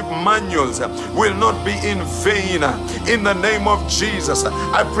discipleship manuals will not be in vain in the name of Jesus.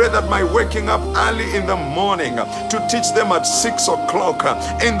 I pray that my waking up early in the morning to teach them at 6 o'clock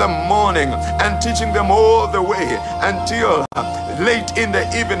in the morning and teaching them all the way until late in the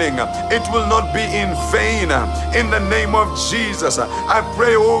evening, it will not be in vain in the name of Jesus. I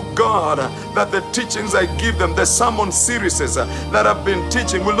pray, oh God, that the teachings I give them, the sermon series that I've been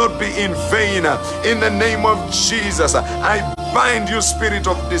teaching, will not be in vain in the name of Jesus. I bind you, spirit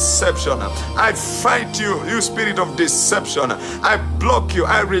of deception. I fight you, you spirit of deception. I block you.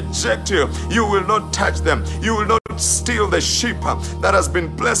 I reject you. You will not touch them. You will not steal the sheep that has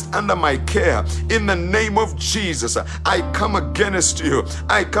been placed under my care. In the name of Jesus, I come against you.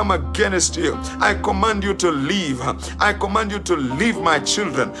 I come against you. I command you to leave. I command you to leave my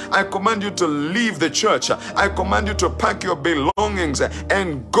children. I command you to leave the church. I command you to pack your belongings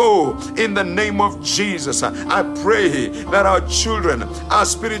and go in the name of Jesus. I pray that our children, our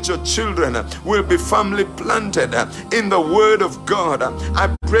spiritual children, will be firmly planted in the word of God.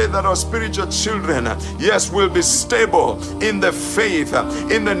 I pray that our spiritual children, yes, will be stable in the faith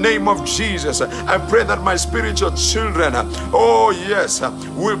in the name of Jesus. I pray that my spiritual children, oh yes,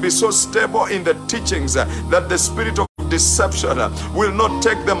 will be so stable in the teachings that the Spirit of deception will not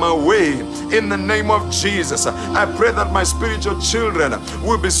take them away in the name of Jesus. I pray that my spiritual children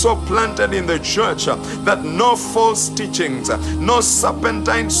will be so planted in the church that no false teachings, no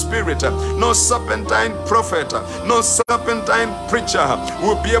serpentine spirit, no serpentine prophet, no serpentine preacher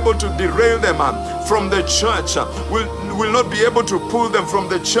will be able to derail them from the church, will not be able to pull them from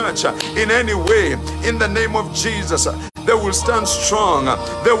the church in any way. In the name of Jesus, they will stand strong,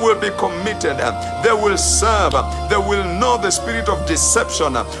 they will be committed, they will serve, they will know the spirit of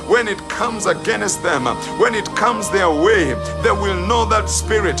deception when it comes against them, when it comes their way. They will know that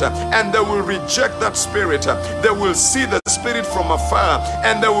spirit and they will reject that spirit. They will see the spirit from afar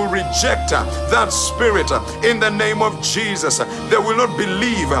and they will reject that spirit in the name of Jesus. They will not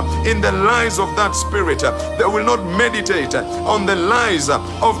believe in the lies of that spirit. They will not meditate on the lies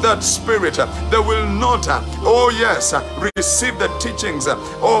of that spirit. They will not, receive the teachings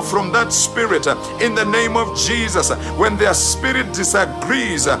from that spirit in the name of Jesus. When their spirit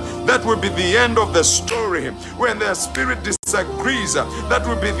disagrees, that will be the end of the story. When their spirit disagrees, that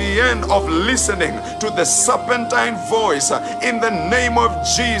will be the end of listening to the serpentine voice in the name of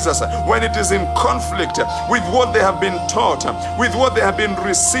Jesus. When it is in conflict with what they have been taught, with what they have been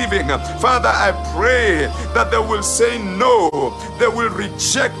receiving, Father, I pray that they will say no, they will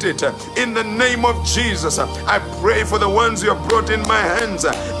reject it in the name of Jesus. I pray for the ones you have brought in my hands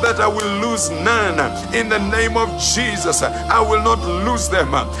that I will lose none in the name of Jesus. I will not lose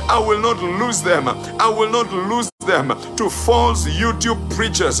them. I will not lose them. I will not lose them to false YouTube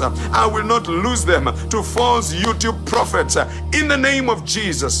preachers. I will not lose them to false YouTube prophets in the name of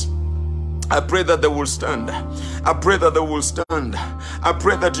Jesus. I pray that they will stand. I pray that they will stand. I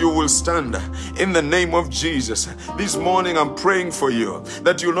pray that you will stand in the name of Jesus. This morning I'm praying for you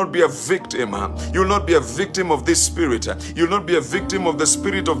that you'll not be a victim. You'll not be a victim of this spirit. You'll not be a victim of the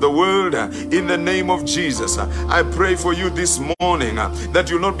spirit of the world in the name of Jesus. I pray for you this morning that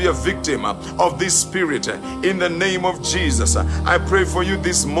you'll not be a victim of this spirit in the name of Jesus. I pray for you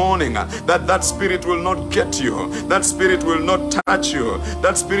this morning that that spirit will not get you. That spirit will not touch you.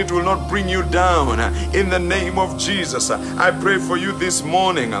 That spirit will not bring you down in the name of Jesus. I pray for you this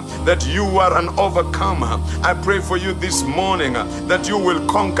morning that you are an overcomer. I pray for you this morning that you will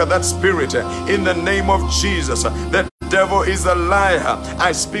conquer that spirit in the name of Jesus. That devil is a liar.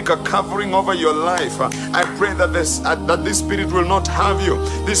 I speak a covering over your life. I pray that this spirit will not have you.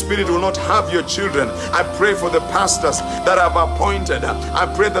 This spirit will not have your children. I pray for the pastors that I've appointed.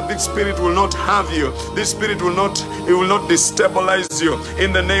 I pray that this spirit will not have you. This spirit will not destabilize you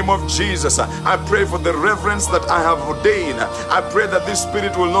in the name of Jesus. I pray for the reverence that I have ordained. I pray that this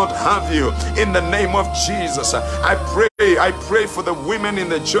spirit will not have you in the name of Jesus. I pray for the women in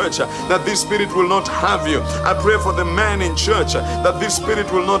the church that this spirit will not have you. I pray for the men in church that this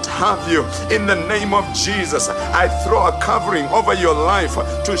spirit will not have you in the name of Jesus. I throw a covering over your life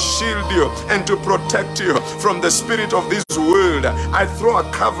to shield you and to protect you from the spirit of this world. I throw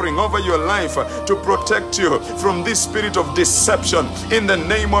a covering over your life to protect you from this spirit of deception in the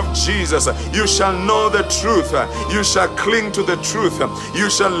name of Jesus. You shall know the truth. You shall cling to the truth. You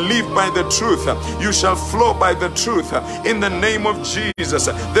shall live by the truth. You shall flow by the truth in the name of Jesus.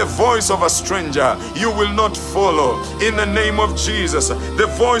 The voice of a stranger you will not follow in the name of Jesus. The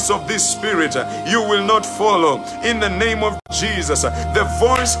voice of this spirit you will not follow in the name of Jesus. The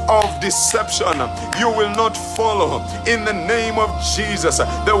voice of deception you will not follow in the name of Jesus.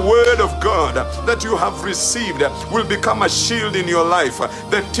 The word of God that you have received will become a shield in your life.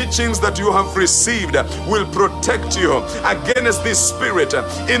 The teachings that you have received will protect you against this spirit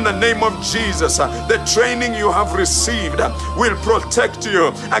in the name of Jesus. The training you have received will protect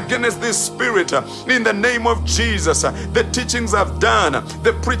you against this spirit in the name of Jesus. The teachings I've done,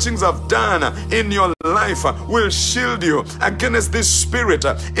 the preachings I've done in your life will shield you against this spirit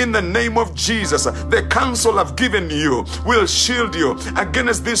in the name of Jesus. The counsel I've given you will shield you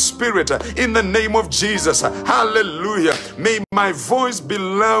against this spirit in the name of Jesus. Hallelujah. May my voice be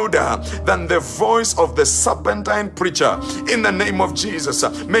louder than the voice of the serpentine preacher in the name of Jesus.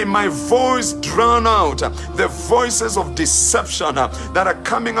 May my voice drown out the voices of deception that are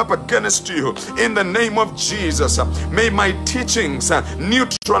coming up against you in the name of Jesus. May my teachings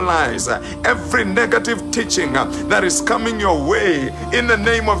neutralize every negative teaching that is coming your way in the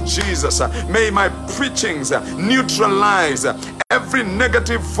name of Jesus. May my preachings neutralize every every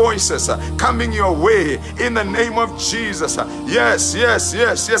negative voices coming your way in the name of Jesus. Yes, yes,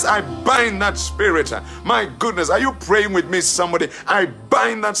 yes, yes. I bind that spirit. My goodness, are you praying with me, somebody? I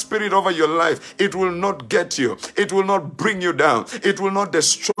bind that spirit over your life. It will not get you. It will not bring you down. It will not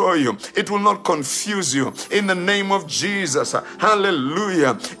destroy you. It will not confuse you. In the name of Jesus.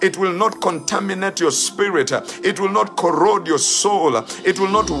 Hallelujah. It will not contaminate your spirit. It will not corrode your soul. It will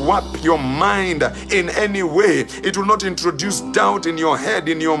not warp your mind in any way. It will not introduce doubt in your head,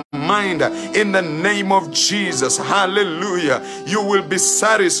 in your mind. In the name of Jesus. Hallelujah. You will be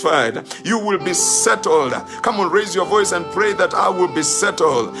satisfied. You will be settled. Come on, raise your voice and pray that I will be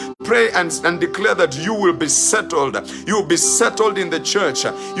settled. Pray and declare that you will be settled. You will be settled in the church.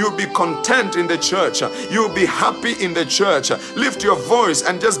 You will be content in the church. You will be happy in the church. Lift your voice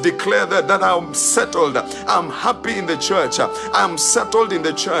and just declare that I'm settled. I'm happy in the church. I'm settled in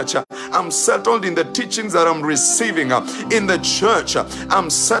the church. I'm settled in the teachings that I'm receiving in the church. I'm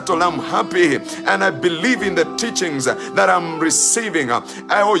settled. I'm happy. And I believe in the teachings that I'm receiving.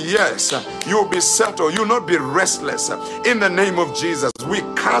 Oh yes, you'll be settled. You'll not be restless. In the name of Jesus, we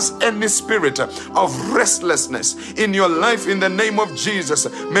cast any spirit of restlessness in your life in the name of Jesus.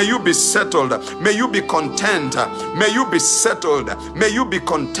 May you be settled. May you be content. May you be settled. May you be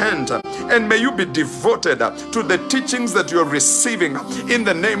content. And may you be devoted to the teachings that you're receiving in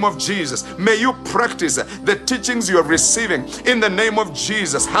the name of Jesus. May you practice the teachings you're receiving in the name of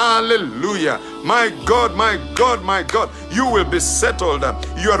Jesus. Hallelujah. My God, my God, my God. You will be settled.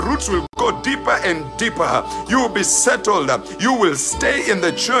 Your roots will go deeper and deeper. You will be settled. You will stay in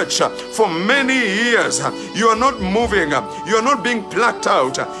the church for many years. You are not moving. You are not being plucked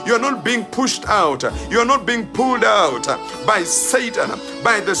out. You are not being pushed out. You are not being pulled out by Satan,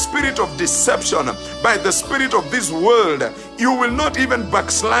 by the spirit of deception, by the spirit of this world. You will not even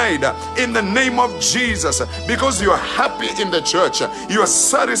backslide in the name of Jesus, because you are happy in the church. You are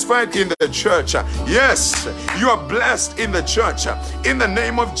satisfied in the church. Yes, you are blessed in the church in the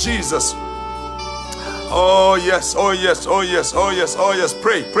name of Jesus. Oh yes, oh yes, oh yes, oh yes, oh yes.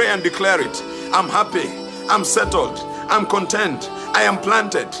 Pray and declare it. I'm happy. I'm settled. I'm content. I am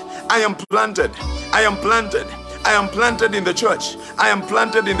planted. I am planted. I am planted. I am planted in the church. I am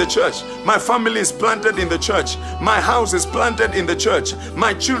planted in the church. My family is planted in the church. My house is planted in the church.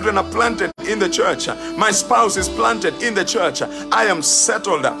 My children are planted in the church. My spouse is planted in the church. I am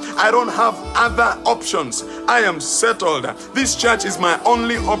settled. I don't have other options. I am settled. This church is my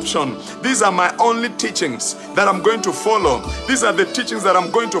only option. These are my only teachings that I'm going to follow. These are the teachings that I'm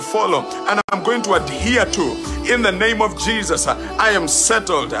going to follow and I'm going to adhere to. In the name of Jesus, I am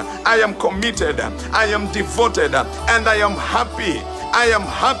settled. I am committed. I am devoted. And I am happy. I am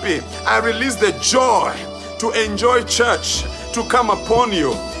happy. I release the joy to enjoy church to come upon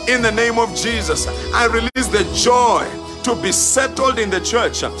you. In the name of Jesus, I release the joy to be settled in the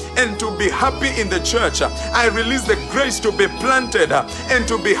church and to be happy in the church. I release the grace to be planted and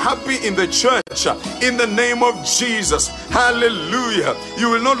to be happy in the church in the name of Jesus. Hallelujah.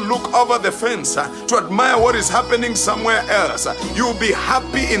 You will not look over the fence to admire what is happening somewhere else. You will be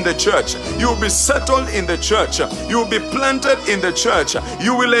happy in the church. You will be settled in the church. You will be planted in the church.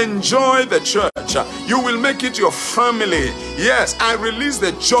 You will enjoy the church. You will make it your family. Yes, I release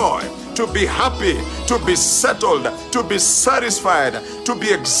the joy to be happy, to be settled, to be satisfied, to be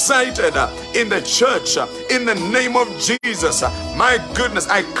excited in the church in the name of Jesus. My goodness,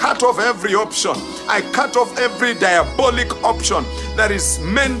 I cut off every option. I cut off every diabolic option that is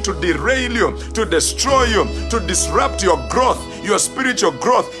meant to derail you, to destroy you, to disrupt your growth, your spiritual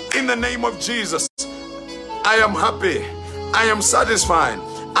growth in the name of Jesus. I am happy. I am satisfied.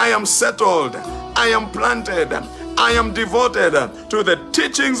 I am settled. I am planted. I am devoted to the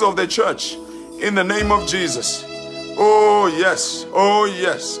teachings of the church in the name of Jesus. Oh yes, oh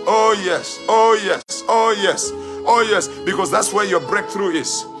yes, oh yes, oh yes, oh yes, oh yes, because that's where your breakthrough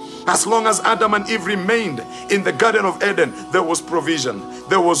is. As long as Adam and Eve remained in the Garden of Eden, there was provision,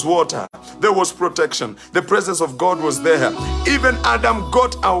 there was water, there was protection. The presence of God was there. Even Adam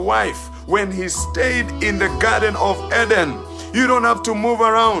got a wife when he stayed in the Garden of Eden. You don't have to move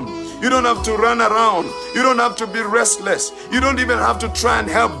around. You don't have to run around. You don't have to be restless. You don't even have to try and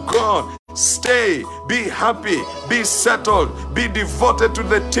help God. Stay, be happy, be settled, be devoted to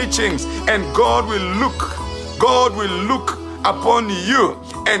the teachings, and God will look upon you,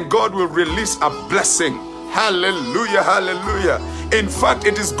 and God will release a blessing. Hallelujah, hallelujah. In fact,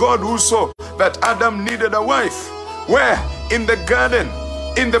 it is God who saw that Adam needed a wife. Where? In the garden,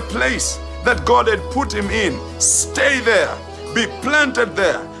 in the place that God had put him in. Stay there, be planted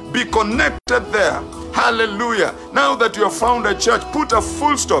there, be connected there. Hallelujah. Now that you have found a church, put a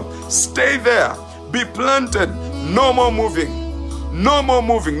full stop. Stay there. Be planted. No more moving. No more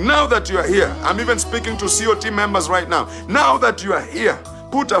moving. Now that you are here, I'm even speaking to COT members right now. Now that you are here,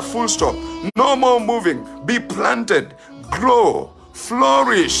 put a full stop. No more moving. Be planted, grow,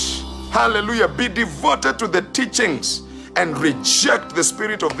 flourish. Hallelujah. Be devoted to the teachings and reject the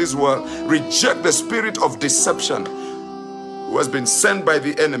spirit of this world. Reject the spirit of deception who has been sent by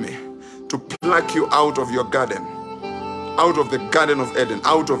the enemy to pluck you out of your garden, out of the Garden of Eden,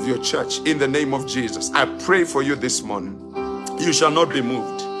 out of your church, in the name of Jesus. I pray for you this morning. You shall not be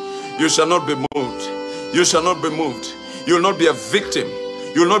moved. You shall not be moved. You shall not be moved. You will not be a victim.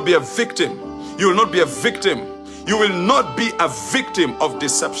 You will not be a victim. You will not be a victim. You will not be a victim of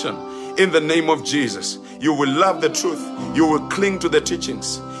deception. In the name of Jesus, you will love the truth. You will cling to the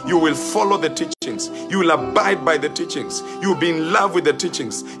teachings. You will follow the teachings. You will abide by the teachings. You will be in love with the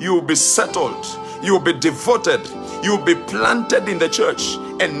teachings. You will be settled. You will be devoted. You will be planted in the church,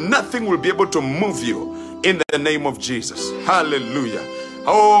 and nothing will be able to move you in the name of Jesus. Hallelujah.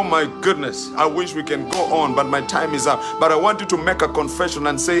 Oh my goodness. I wish we can go on, but my time is up. But I want you to make a confession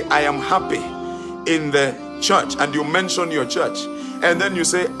and say, I am happy in the church. And you mention your church. And then you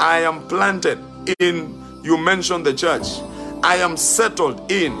say, I am planted in, you mention the church. I am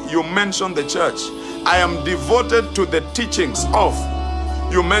settled in, you mention the church. I am devoted to the teachings of,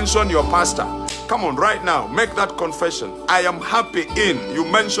 you mention your pastor. Come on, right now, make that confession. I am happy in, you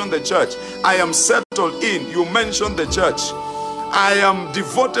mention the church. I am settled in, you mention the church. I am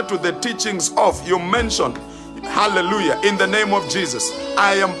devoted to the teachings of, you mention. Hallelujah, in the name of Jesus.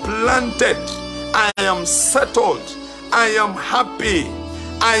 I am planted, I am settled, I am happy,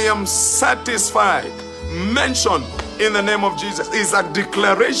 I am satisfied. Mention in the name of Jesus. It's a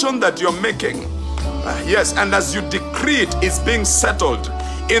declaration that you're making. Yes, and as you decree it, it's being settled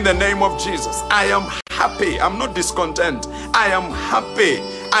in the name of Jesus. I am happy. I'm not discontent. I am happy.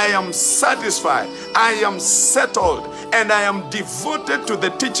 I am satisfied. I am settled. And I am devoted to the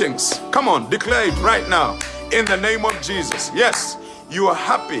teachings. Come on, declare it right now in the name of Jesus. Yes, you are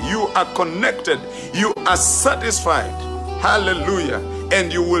happy. You are connected. You are satisfied. Hallelujah.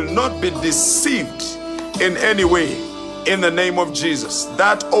 And you will not be deceived in any way in the name of Jesus.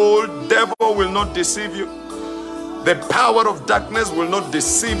 That old devil will not deceive you. The power of darkness will not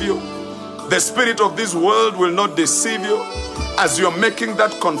deceive you. The spirit of this world will not deceive you. As you're making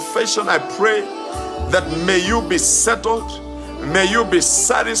that confession, I pray that may you be settled, may you be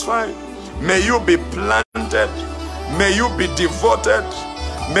satisfied, may you be planted, may you be devoted,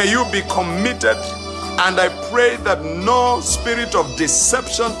 may you be committed. And I pray that no spirit of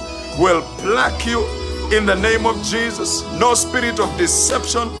deception will pluck you in the name of Jesus. No spirit of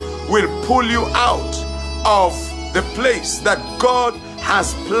deception will pull you out of the place that God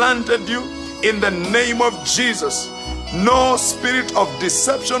has planted you in the name of Jesus. No spirit of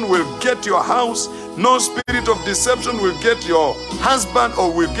deception will get your house. No spirit of deception will get your husband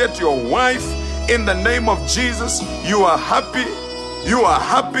or will get your wife in the name of Jesus. You are happy. You are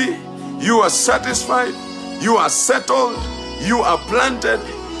happy. You are satisfied. You are settled. You are planted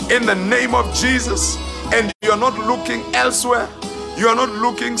in the name of Jesus. And you are not looking elsewhere. You are not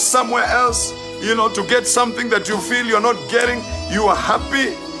looking somewhere else, to get something that you feel you're not getting. You are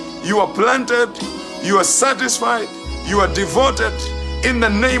happy. You are planted. You are satisfied. You are devoted in the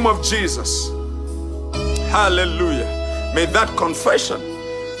name of Jesus. Hallelujah. May that confession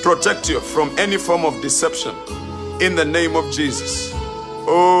protect you from any form of deception in the name of Jesus.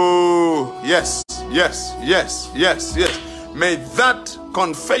 Oh, yes, yes, yes, yes, yes. May that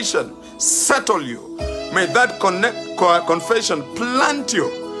confession settle you. May that confession plant you.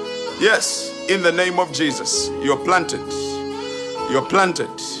 Yes, in the name of Jesus. You're planted. You're planted.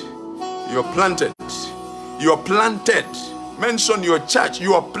 You're planted. You're planted. Mention your church.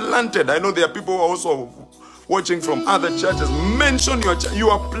 You are planted. I know there are people who are also watching from other churches. Mention your church. You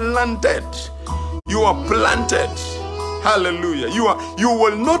are planted. You are planted. Hallelujah. You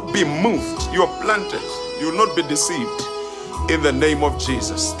will not be moved. You are planted. You will not be deceived. In the name of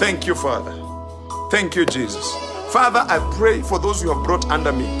Jesus. Thank you, Father. Thank you, Jesus. Father, I pray for those you have brought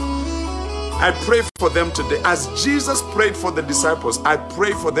under me. I pray for them today. As Jesus prayed for the disciples, I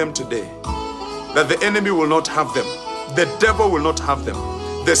pray for them today that the enemy will not have them. The devil will not have them.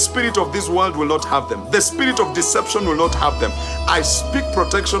 The spirit of this world will not have them. The spirit of deception will not have them. I speak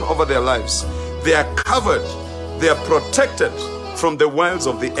protection over their lives. They are covered. They are protected from the wiles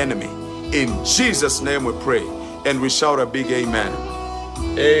of the enemy. In Jesus' name we pray. And we shout a big amen.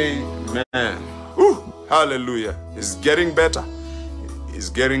 Amen. Ooh, hallelujah. It's getting better. It's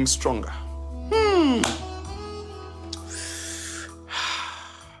getting stronger.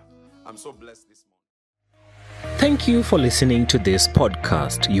 I'm so blessed this morning. Thank you for listening to this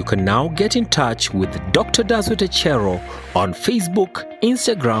podcast. You can now get in touch with Dr. Dazut Achero on Facebook,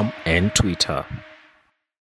 Instagram, and Twitter.